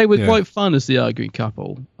 But they were quite fun as the arguing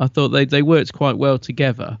couple. I thought they worked quite well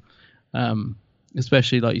together,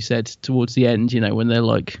 especially, like you said, towards the end, when they're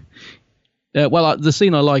like... the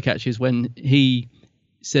scene I like, actually, is when he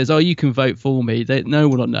says, "Oh, you can vote for me. No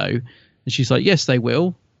one will know." And she's like, "Yes, they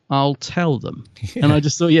will. I'll tell them." Yeah. And I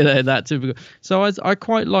just thought, that typical. So I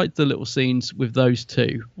quite liked the little scenes with those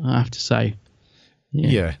two, I have to say.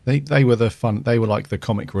 Yeah, they were the fun. They were like the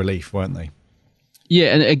comic relief, weren't they?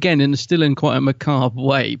 Yeah, and again, still in quite a macabre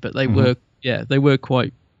way, but they were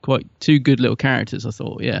quite two good little characters, I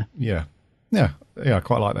thought. Yeah, I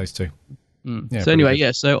quite like those two. Yeah, so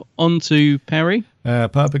anyway, so on to Perry.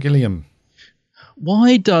 Purple Gilliam.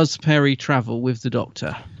 Why does Perry travel with the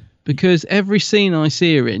Doctor? Because every scene I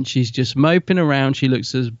see her in, she's just moping around. She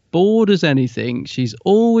looks as bored as anything. She's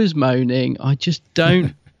always moaning. I just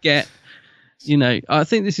don't get, I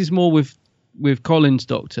think this is more with Colin's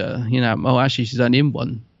Doctor. Actually, she's only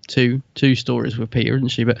in two stories with Peter, isn't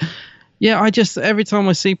she? But yeah, every time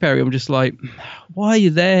I see Perry, I'm just like, why are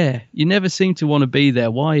you there? You never seem to want to be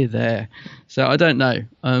there. Why are you there? So I don't know.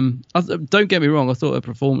 Don't get me wrong. I thought her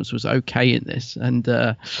performance was okay in this,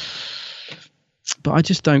 but I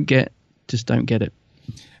just don't get it.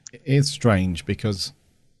 It's strange because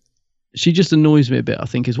she just annoys me a bit, I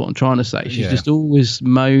think, is what I'm trying to say. She's just always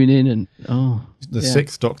moaning and the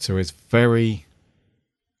Sixth Doctor is very.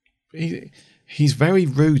 He's very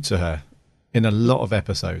rude to her in a lot of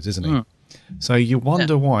episodes, isn't he? So you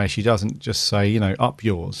wonder why she doesn't just say, up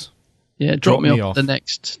yours. Yeah, drop me off the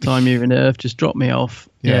next time you're in Earth. Just drop me off.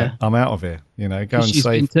 Yeah, I'm out of here. Go and save. She's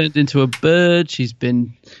been turned into a bird. She's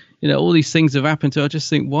been, all these things have happened to her. I just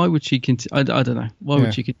think, why would she continue? I don't know. Why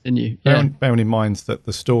would she continue? Bearing in mind that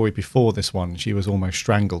the story before this one, she was almost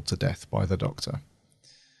strangled to death by the Doctor.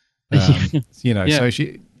 So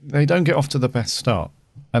they don't get off to the best start.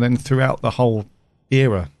 And then throughout the whole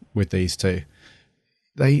era with these two,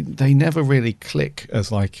 they never really click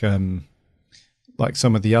as like some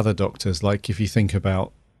of the other Doctors. Like if you think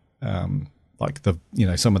about some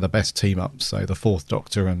of the best team ups, so the Fourth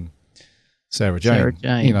Doctor and Sarah Jane.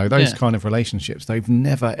 Those kind of relationships, they've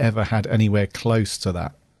never ever had anywhere close to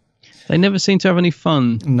that. They never seem to have any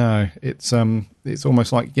fun. No, it's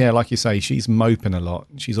almost like like you say, she's moping a lot.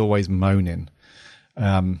 She's always moaning,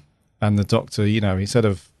 and the Doctor, instead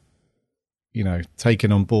of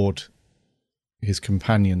taking on board his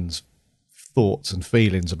companion's thoughts and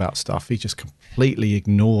feelings about stuff, he just completely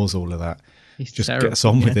ignores all of that. He's just terrible. Gets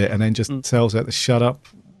on with it, and then just tells her to shut up.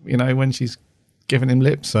 When she's giving him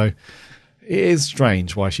lip. So it is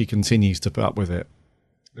strange why she continues to put up with it.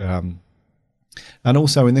 And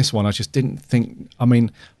also in this one, I just didn't think. I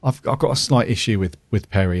mean, I've got a slight issue with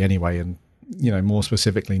Perry anyway, and more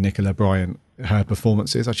specifically Nicola Bryant, her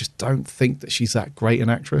performances. I just don't think that she's that great an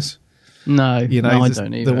actress. No, I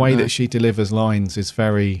don't either. The way that she delivers lines is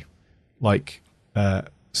very like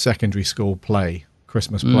secondary school play,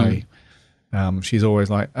 Christmas play. She's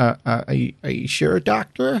always like, are you sure,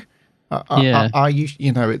 Doctor? Are you?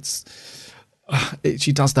 She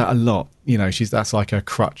does that a lot. That's like a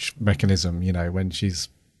crutch mechanism. When she's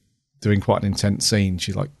doing quite an intense scene,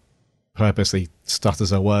 she like purposely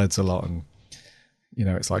stutters her words a lot, and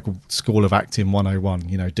it's like School of Acting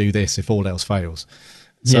 101. Do this if all else fails.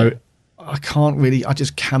 So I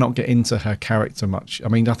just cannot get into her character much. I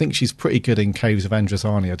mean, I think she's pretty good in Caves of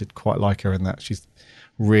Androsani. I did quite like her in that. She's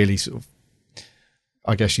really sort of,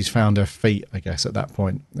 I guess she's found her feet, I guess, at that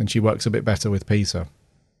point, and she works a bit better with Peter.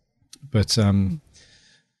 But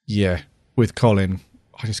with Colin,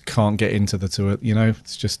 I just can't get into the two.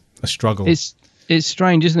 It's just a struggle. It's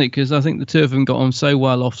strange, isn't it? Because I think the two of them got on so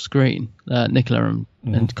well off screen, Nicola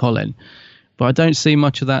and Colin, but I don't see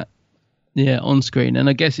much of that. On screen, and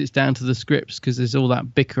I guess it's down to the scripts because there's all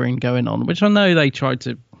that bickering going on, which I know they tried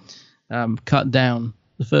to cut down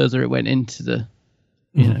the further it went into the,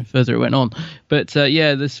 further it went on. But I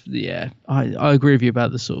agree with you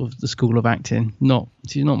about the sort of the School of Acting.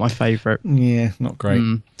 She's not my favourite. Yeah, not great.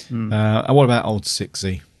 And what about Old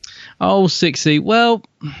Sixie? Old Sixie. Well,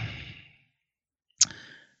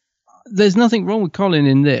 there's nothing wrong with Colin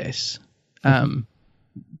in this.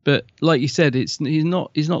 But like you said, he's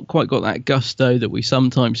not quite got that gusto that we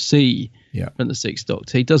sometimes see from the Sixth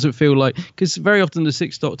Doctor. He doesn't feel like, because very often the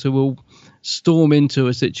Sixth Doctor will storm into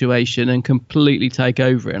a situation and completely take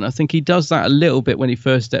over it. And I think he does that a little bit when he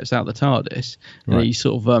first steps out the TARDIS. And he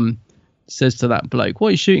sort of says to that bloke, "What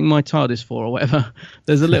are you shooting my TARDIS for?" or whatever.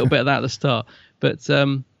 There's a little bit of that at the start. But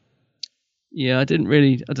Yeah, I don't know.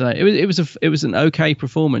 It was an okay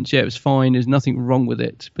performance. Yeah, it was fine. There's nothing wrong with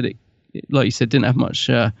it, but it like you said, didn't have much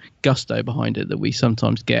gusto behind it that we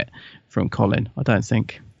sometimes get from Colin, I don't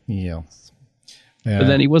think. Yeah. But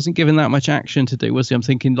then he wasn't given that much action to do, was he? I'm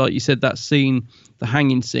thinking, like you said, that scene, the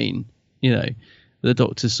hanging scene, the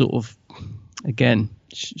Doctor sort of, again,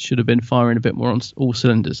 should have been firing a bit more on all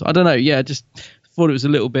cylinders. I don't know. Yeah, just thought it was a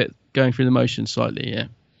little bit going through the motions slightly, yeah.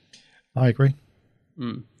 I agree.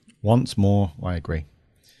 Mm. Once more, I agree.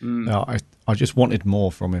 I just wanted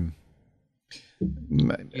more from him.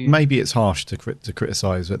 Maybe it's harsh to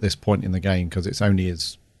criticise at this point in the game because it's only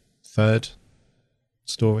his third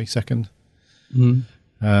story, second.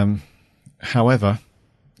 However,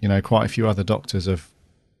 quite a few other Doctors have,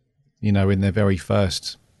 in their very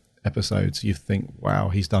first episodes, you think, wow,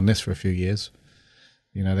 he's done this for a few years.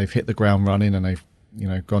 They've hit the ground running and they've,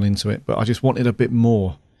 gone into it. But I just wanted a bit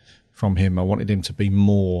more from him. I wanted him to be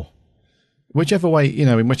more, whichever way,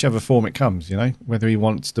 in whichever form it comes, whether he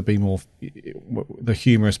wants to be more, the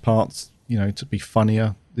humorous parts, to be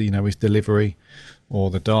funnier, his delivery, or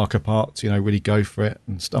the darker parts, really go for it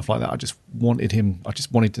and stuff like that. I just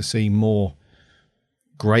wanted to see more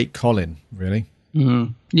great Colin, really.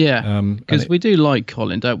 Mm-hmm. Yeah, because we do like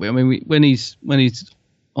Colin, don't we? I mean, when he's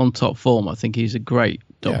on top form, I think he's a great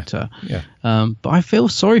Doctor. Yeah. But I feel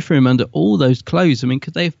sorry for him under all those clothes. I mean,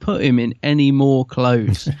 could they have put him in any more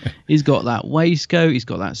clothes? He's got that waistcoat, he's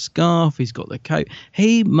got that scarf, he's got the coat.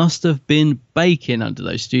 He must have been baking under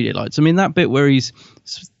those studio lights. I mean, that bit where he's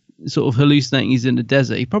sort of hallucinating he's in the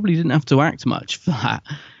desert, he probably didn't have to act much for that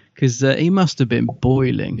because he must have been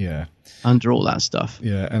boiling under all that stuff.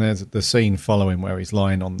 Yeah, and there's the scene following where he's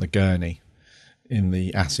lying on the gurney in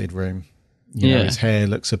the acid room. His hair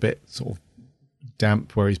looks a bit sort of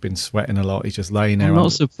damp where he's been sweating a lot. He's just laying there. I'm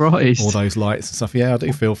not surprised. All those lights and stuff. Yeah, I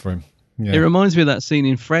do feel for him. Yeah. It reminds me of that scene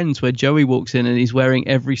in Friends where Joey walks in and he's wearing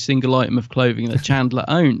every single item of clothing that Chandler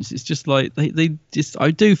owns. It's just like they just.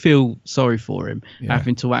 I do feel sorry for him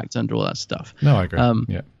having to act under all that stuff. No, I agree.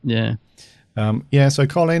 Yeah. So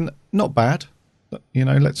Colin, not bad.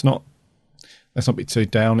 Let's not be too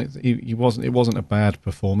down. It wasn't a bad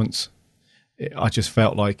performance. I just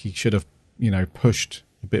felt like he should have pushed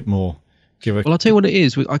a bit more. Well, I'll tell you what it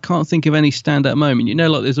is. I can't think of any standout moment.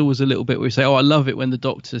 Like there's always a little bit where you say, "Oh, I love it when the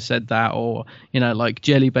Doctor said that," or like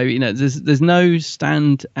Jelly Baby. There's no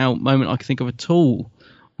standout moment I can think of at all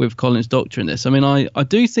with Colin's Doctor in this. I mean, I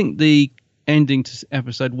do think the ending to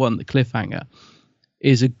episode 1, the cliffhanger,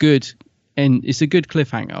 is a good it's a good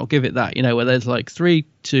cliffhanger. I'll give it that. Where there's like 3,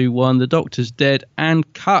 2, 1, the Doctor's dead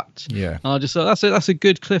and cut. Yeah. And I just thought that's a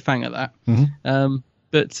good cliffhanger. That. Mm-hmm.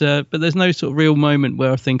 But there's no sort of real moment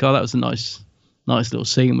where I think, oh, that was a nice little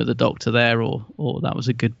scene with the Doctor there, or that was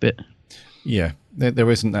a good bit. Yeah,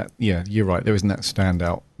 there isn't that. Yeah, you're right. There isn't that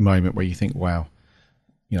standout moment where you think, wow,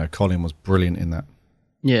 Colin was brilliant in that.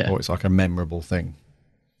 Yeah. Or it's like a memorable thing.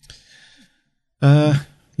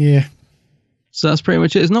 Yeah. So that's pretty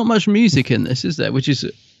much it. There's not much music in this, is there? Which is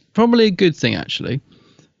probably a good thing, actually.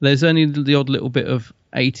 There's only the odd little bit of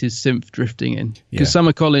 80s synth drifting in, because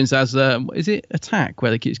Summer Collins has is it Attack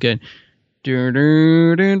where they keeps going that's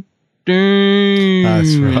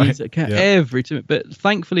right every time, but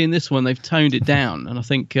thankfully in this one they've toned it down, and I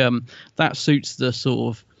think that suits the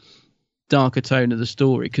sort of darker tone of the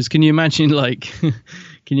story, because can you imagine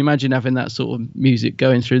having that sort of music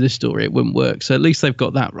going through this story? It wouldn't work, so at least they've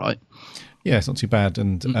got that right. Yeah, it's not too bad.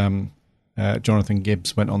 And Jonathan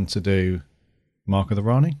Gibbs went on to do Mark of the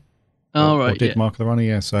Rani. Or did Mark of the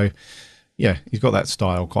Rani, so he's got that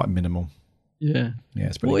style, quite minimal. Yeah,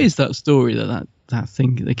 it's pretty good. Is that story that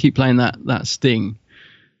thing they keep playing that sting?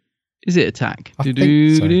 Is it Attack? I think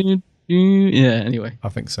so. Yeah. Anyway, I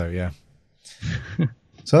think so. Yeah.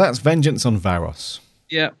 So that's Vengeance on Varos.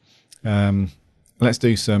 Yeah. Let's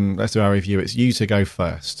do our review. It's you to go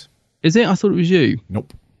first. Is it? I thought it was you.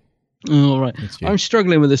 Nope. Oh, all right. I'm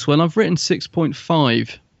struggling with this one. I've written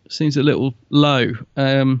 6.5. Seems a little low.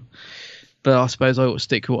 But I suppose I ought to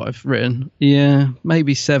stick with what I've written. Yeah,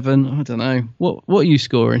 maybe 7. I don't know. What are you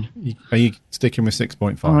scoring? Are you sticking with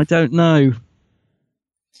 6.5? Oh, I don't know.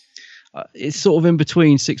 It's sort of in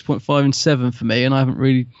between 6.5 and 7 for me, and I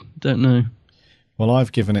don't know. Well,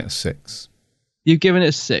 I've given it a 6. You've given it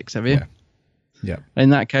a 6, have you? Yeah. In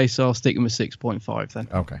that case, I'll stick with 6.5 then.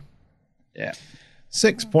 Okay. Yeah.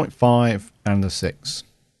 6.5 and a 6.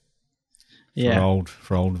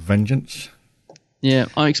 For old Vengeance. Yeah,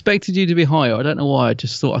 I expected you to be higher. I don't know why. I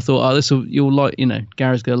thought, you'll like,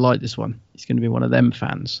 Gary's going to like this one. He's going to be one of them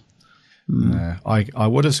fans. I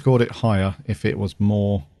would have scored it higher if it was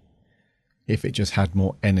more, if it just had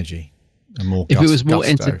more energy. And more if it was more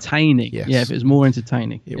gusto. entertaining. Yes. Yeah, if it was more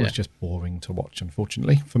entertaining. It was just boring to watch,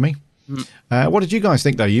 unfortunately, for me. What did you guys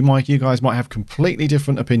think, though? You guys might have completely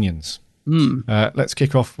different opinions. Let's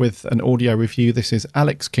kick off with an audio review. This is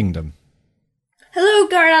Alex Kingdom. Hello,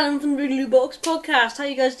 Gary Allen from the Blue Box Podcast. How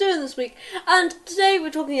you guys doing this week? And today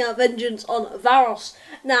we're talking about Vengeance on Varos.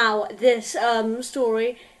 Now, this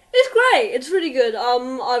story is great. It's really good.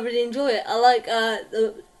 I really enjoy it. I like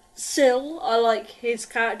the Syl. I like his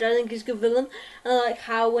character. I think he's a good villain. And I like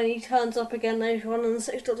how when he turns up again later on in the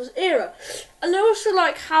Six Doctors era. And I also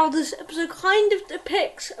like how this episode kind of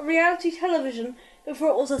depicts reality television before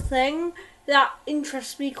it was a thing. That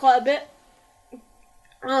interests me quite a bit.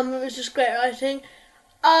 It was just great writing.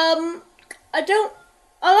 I like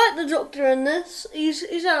the Doctor in this. He's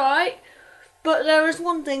alright. But there is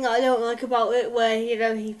one thing I don't like about it, where,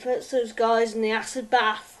 he puts those guys in the acid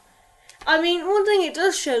bath. I mean, one thing it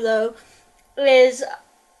does show, though, is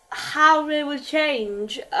how they would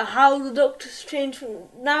change, how the Doctor's changed from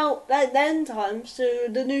then times to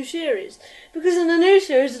the new series. Because in the new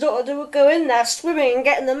series, the Doctor would go in there swimming and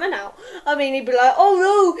getting the men out. I mean, he'd be like, "Oh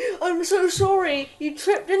no, I'm so sorry, you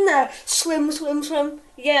tripped in there. Swim, swim, swim."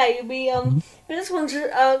 Yeah, you'd be, but this one's,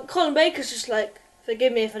 Colin Baker's just like,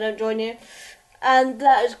 "Forgive me if I don't join you." And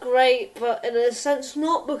that is great, but in a sense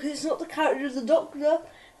not, because it's not the character of the Doctor.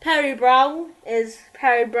 Perry Brown is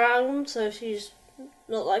Perry Brown, so she's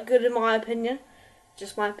not that good in my opinion.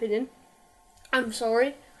 Just my opinion. I'm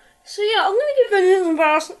sorry. So yeah, I'm going to give Vengeance on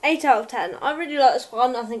Varos an 8 out of 10. I really like this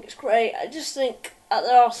one. I think it's great. I just think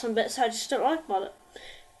there are some bits I just don't like about it.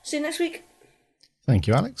 See you next week. Thank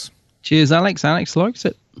you, Alex. Cheers, Alex. Alex likes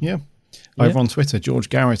it. Yeah. Over on Twitter, George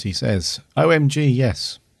Garrity says, "OMG,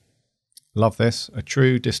 yes. Love this. A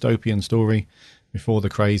true dystopian story before the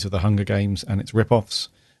craze of the Hunger Games and its rip-offs.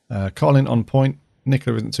 Colin on point.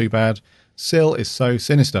 Nicola isn't too bad. Syl is so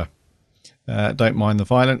sinister. Don't mind the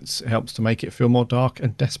violence. It helps to make it feel more dark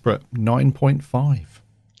and desperate. 9.5.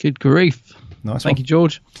 Good grief. Nice Thank you,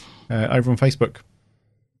 George. Over on Facebook,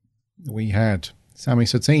 we had Sammy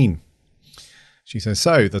Satine. She says,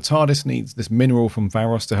 "So, the TARDIS needs this mineral from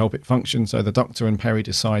Varos to help it function, so the Doctor and Perry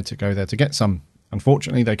decide to go there to get some.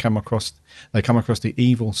 Unfortunately, they come across the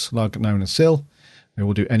evil slug known as Syl. They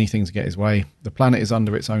will do anything to get his way. The planet is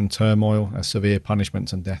under its own turmoil, as severe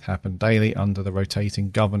punishments and death happen daily under the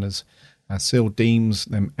rotating governors, as Syl deems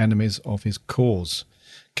them enemies of his cause.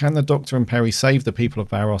 Can the Doctor and Perry save the people of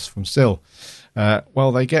Varos from Syl?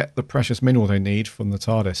 Well, they get the precious mineral they need from the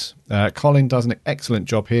TARDIS. Colin does an excellent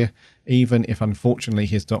job here, even if unfortunately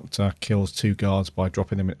his Doctor kills 2 guards by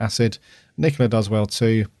dropping them in acid. Nicola does well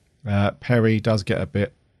too. Perry does get a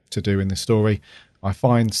bit to do in this story. I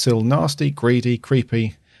find Syl nasty, greedy,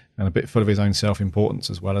 creepy, and a bit full of his own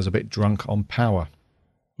self-importance, as well as a bit drunk on power."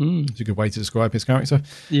 It's a good way to describe his character.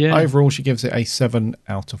 Yeah. Overall, she gives it a 7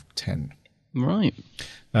 out of 10. Right.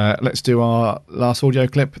 Let's do our last audio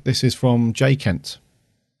clip. This is from Jay Kent.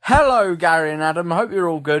 Hello, Gary and Adam. Hope you're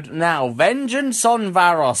all good. Now, Vengeance on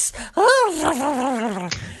Varos.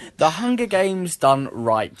 The Hunger Games done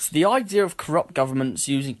right. The idea of corrupt governments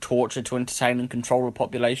using torture to entertain and control the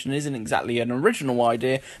population isn't exactly an original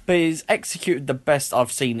idea, but is executed the best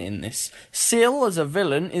I've seen in this. Syl, as a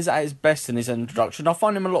villain, is at his best in his introduction. I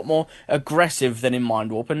find him a lot more aggressive than in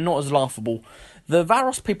Mind Warp, and not as laughable. The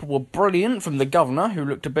Varos people were brilliant, from the Governor, who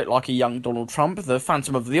looked a bit like a young Donald Trump, the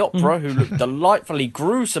Phantom of the Opera, who looked delightfully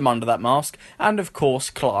gruesome under that mask, and of course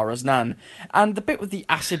Clara's Nan. And the bit with the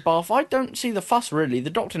acid bath, I don't see the fuss really. The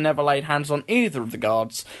Doctor never laid hands on either of the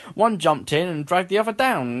guards. One jumped in and dragged the other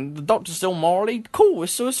down. The Doctor's still morally cool,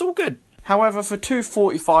 so it's all good. However, for 2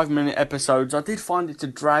 45-minute episodes, I did find it to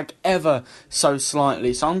drag ever so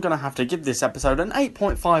slightly, so I'm going to have to give this episode an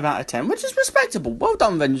 8.5 out of 10, which is respectable. Well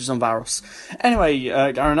done, Vengeance on Varos. Anyway,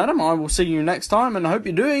 Gary and Adam, I will see you next time, and I hope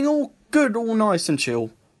you're doing all good, all nice and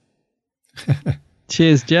chill.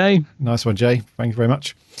 Cheers, Jay. Nice one, Jay. Thank you very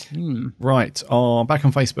much. Right, back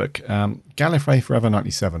on Facebook, Gallifrey Forever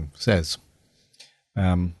 97 says,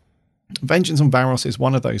 Vengeance on Varos is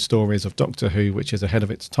one of those stories of Doctor Who which is ahead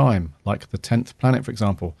of its time, like the 10th Planet, for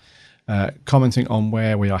example. Commenting on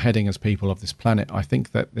where we are heading as people of this planet, I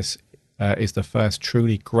think that this is the first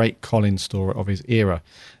truly great Colin story of his era.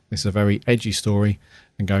 This is a very edgy story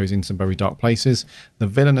and goes in some very dark places. The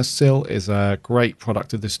villainous Syl is a great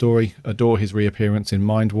product of this story. Adore his reappearance in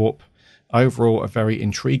Mind Warp. Overall, a very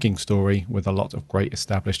intriguing story with a lot of great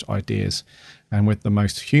established ideas and with the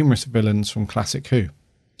most humorous villains from classic Who.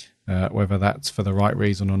 Whether that's for the right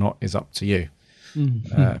reason or not is up to you.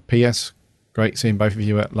 P.S. Great seeing both of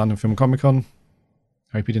you at London Film Comic Con.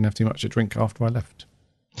 Hope you didn't have too much to drink after I left.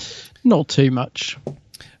 Not too much.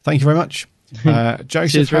 Thank you very much.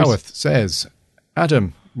 Joseph Cheers, Reece. Howarth says,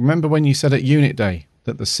 Adam, remember when you said at Unit Day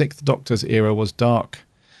that the 6th Doctor's era was dark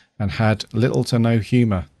and had little to no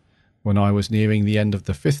humour when I was nearing the end of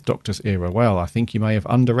the 5th Doctor's era? Well, I think you may have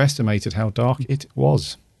underestimated how dark it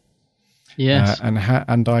was. Yes.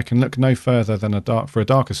 And I can look no further than a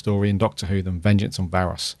darker story in Doctor Who than Vengeance on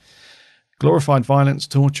Varos. Glorified violence,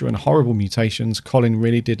 torture and horrible mutations. Colin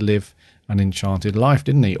really did live an enchanted life,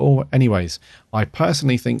 didn't he? Or anyways, I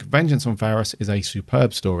personally think Vengeance on Varos is a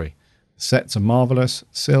superb story. The sets are marvellous.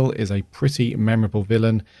 Syl is a pretty memorable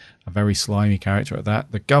villain, a very slimy character at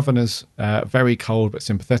that. The Governor's very cold but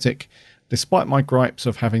sympathetic. Despite my gripes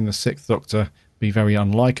of having the 6th Doctor be very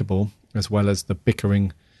unlikable, as well as the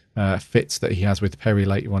bickering fits that he has with Perry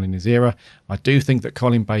later on in his era, I do think that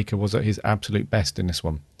Colin Baker was at his absolute best in this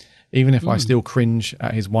one. Even if I still cringe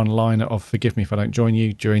at his one-liner of "forgive me if I don't join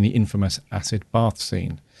you" during the infamous acid bath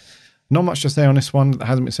scene. Not much to say on this one that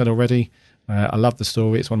hasn't been said already. I love the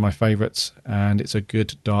story. It's one of my favourites, and it's a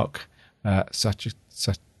good, dark,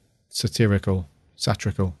 satirical take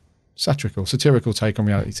on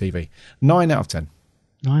reality TV. 9 out of 10.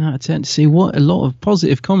 9 out of 10. See, what a lot of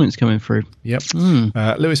positive comments coming through. Yep.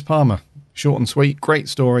 Lewis Palmer, short and sweet, great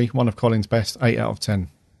story, one of Colin's best, 8 out of 10.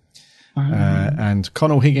 And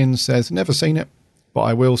Connell Higgins says, never seen it, but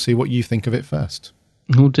I will see what you think of it first.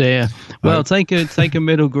 Oh dear. Well, take a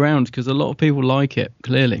middle ground, because a lot of people like it,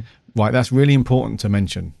 clearly. Right, that's really important to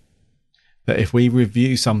mention. That if we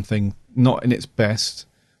review something not in its best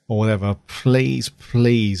or whatever, please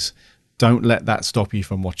don't let that stop you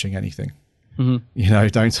from watching anything. Mm-hmm. You know,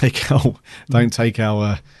 don't take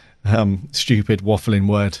our stupid waffling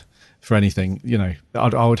word for anything. You know,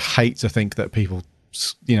 I would hate to think that people,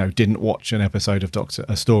 you know, didn't watch an episode of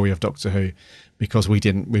a story of Doctor Who because we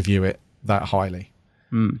didn't review it that highly.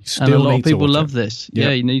 And a lot of people love this. Yep.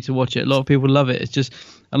 Yeah, you need to watch it. A lot of people love it. It's just,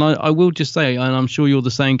 and I will just say, and I'm sure you're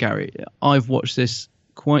the same, Gary, I've watched this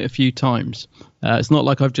quite a few times. It's not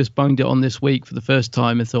like I've just bunged it on this week for the first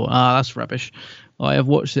time and thought, that's rubbish. I have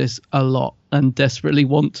watched this a lot and desperately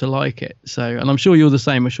want to like it. So, and I'm sure you're the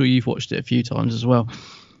same. I'm sure you've watched it a few times as well.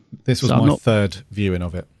 This was my third viewing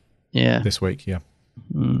of it. Yeah. This week, yeah.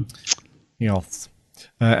 Yes.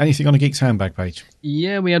 Anything on the Geeks Handbag page?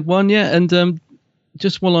 Yeah, we had one, and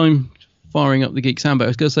just while I'm firing up the Geeks Handbag, I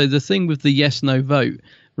was going to say the thing with the yes/no vote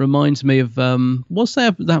reminds me of what's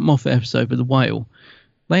that Moffat episode with the whale?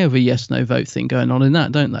 They have a yes/no vote thing going on in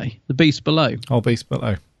that, don't they? The Beast Below. Oh, Beast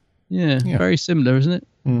Below. Yeah, very similar, isn't it?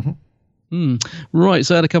 Mm-hmm. Right,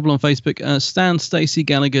 so I had a couple on Facebook. Stan Stacey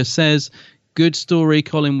Gallagher says, good story,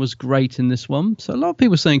 Colin was great in this one. So a lot of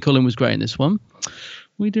people saying Colin was great in this one.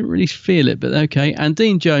 We didn't really feel it, but okay. And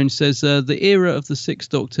Dean Jones says, the era of the 6th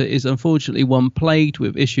Doctor is unfortunately one plagued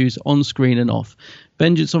with issues on screen and off.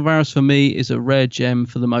 Vengeance on Varos for me is a rare gem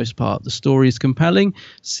for the most part. The story is compelling.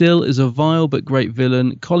 Syl is a vile but great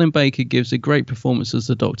villain. Colin Baker gives a great performance as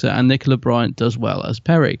the Doctor, and Nicola Bryant does well as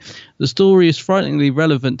Perry. The story is frighteningly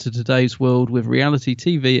relevant to today's world with reality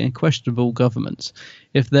TV and questionable governments.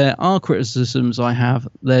 If there are criticisms I have,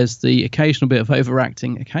 there's the occasional bit of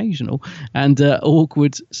overacting, and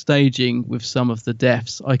awkward staging with some of the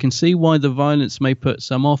deaths. I can see why the violence may put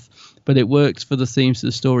some off, but it works for the themes of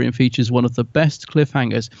the story and features one of the best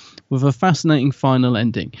cliffhangers with a fascinating final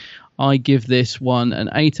ending. I give this one an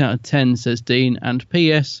 8 out of 10, says Dean. And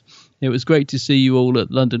P.S. It was great to see you all at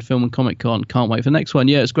London Film and Comic Con. Can't wait for the next one.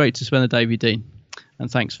 Yeah, it's great to spend the day with you, Dean. And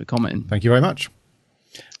thanks for commenting. Thank you very much.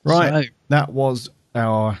 Right, that was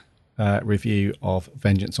our review of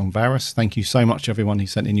Vengeance on Varos. Thank you so much, everyone who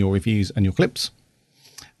sent in your reviews and your clips.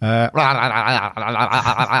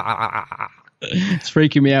 It's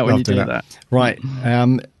freaking me out when you do that. Right.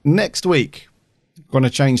 Next week, going to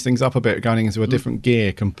change things up a bit, going into a different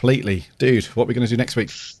gear completely. Dude, what are we going to do next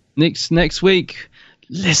week? Next week,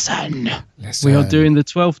 listen. We are doing the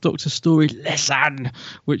 12th Doctor story, Listen,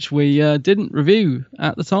 which we didn't review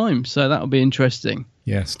at the time, so that'll be interesting.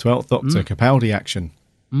 Yes, 12th Doctor, Capaldi action.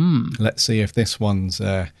 Let's see if this one's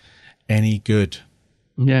any good.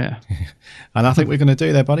 Yeah. And I think we're going to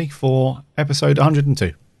do there, buddy, for episode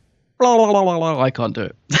 102. Blah, blah, blah, blah, blah. I can't do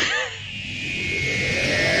it.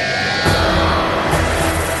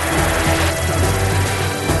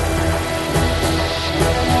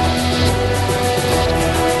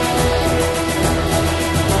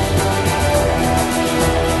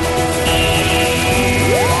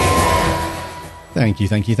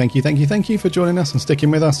 Thank you for joining us and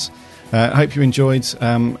sticking with us. I hope you enjoyed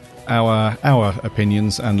our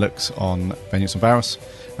opinions and looks on Vengeance on Varos.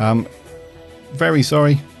 Very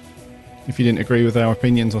sorry if you didn't agree with our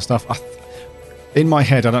opinions or stuff. In my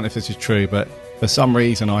head, I don't know if this is true, but for some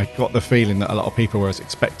reason I got the feeling that a lot of people were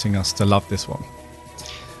expecting us to love this one.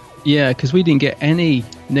 Yeah, because we didn't get any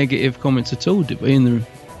negative comments at all, did we,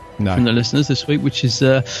 from the listeners this week, which is,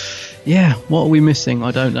 what are we missing? I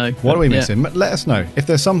don't know. What are we missing? Let us know. If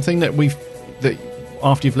there's something that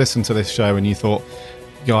after you've listened to this show and you thought,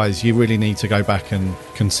 guys, you really need to go back and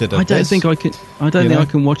consider I don't this. think I can. I don't think I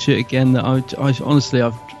can watch it again. That I honestly,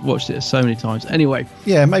 I've watched it so many times. Anyway,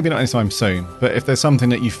 yeah, maybe not anytime soon. But if there's something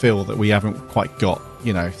that you feel that we haven't quite got,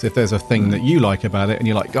 if there's a thing that you like about it, and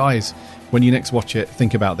you're like, guys, when you next watch it,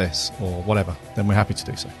 think about this or whatever, then we're happy to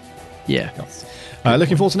do so. Yeah.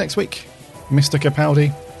 Looking forward to next week, Mr.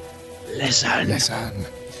 Capaldi. Listen.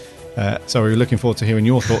 So we're looking forward to hearing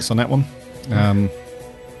your thoughts on that one. Go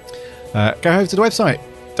over to the website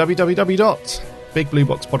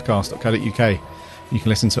www.bigblueboxpodcast.co.uk. You can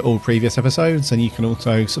listen to all previous episodes, and you can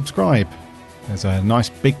also subscribe. There's a nice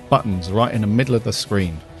big buttons right in the middle of the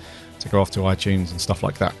screen to go off to iTunes and stuff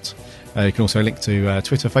like that. You can also link to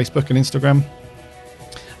Twitter, Facebook and Instagram.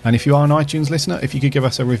 And if you are an iTunes listener, if you could give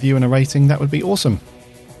us a review and a rating, that would be awesome.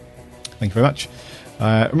 Thank you very much.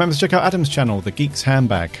 Remember to check out Adam's channel, The Geek's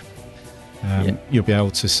Handbag. You'll be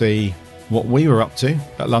able to see what we were up to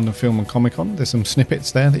at London Film and Comic Con. There's some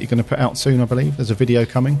snippets there that you're going to put out soon, I believe. There's a video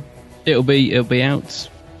coming. It'll be out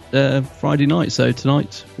Friday night, so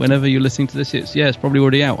tonight, whenever you're listening to this, it's probably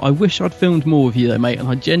already out. I wish I'd filmed more with you though, mate, and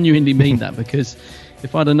I genuinely mean that, because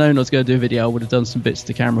if I'd have known I was going to do a video, I would have done some bits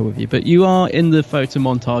to camera with you. But you are in the photo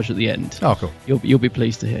montage at the end. Oh, cool. You'll be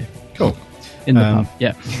pleased to hear. Cool. In the pub,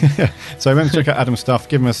 yeah. So remember to check out Adam's stuff.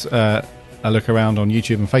 Give him a look around on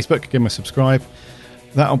YouTube and Facebook. Give him a subscribe.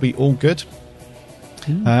 That'll be all good.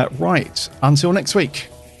 Right. Until next week.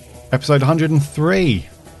 Episode 103.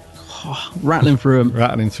 Rattling through them.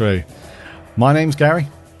 My name's Gary.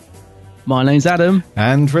 My name's Adam.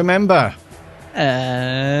 And remember...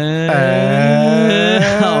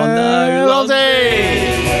 Oh no.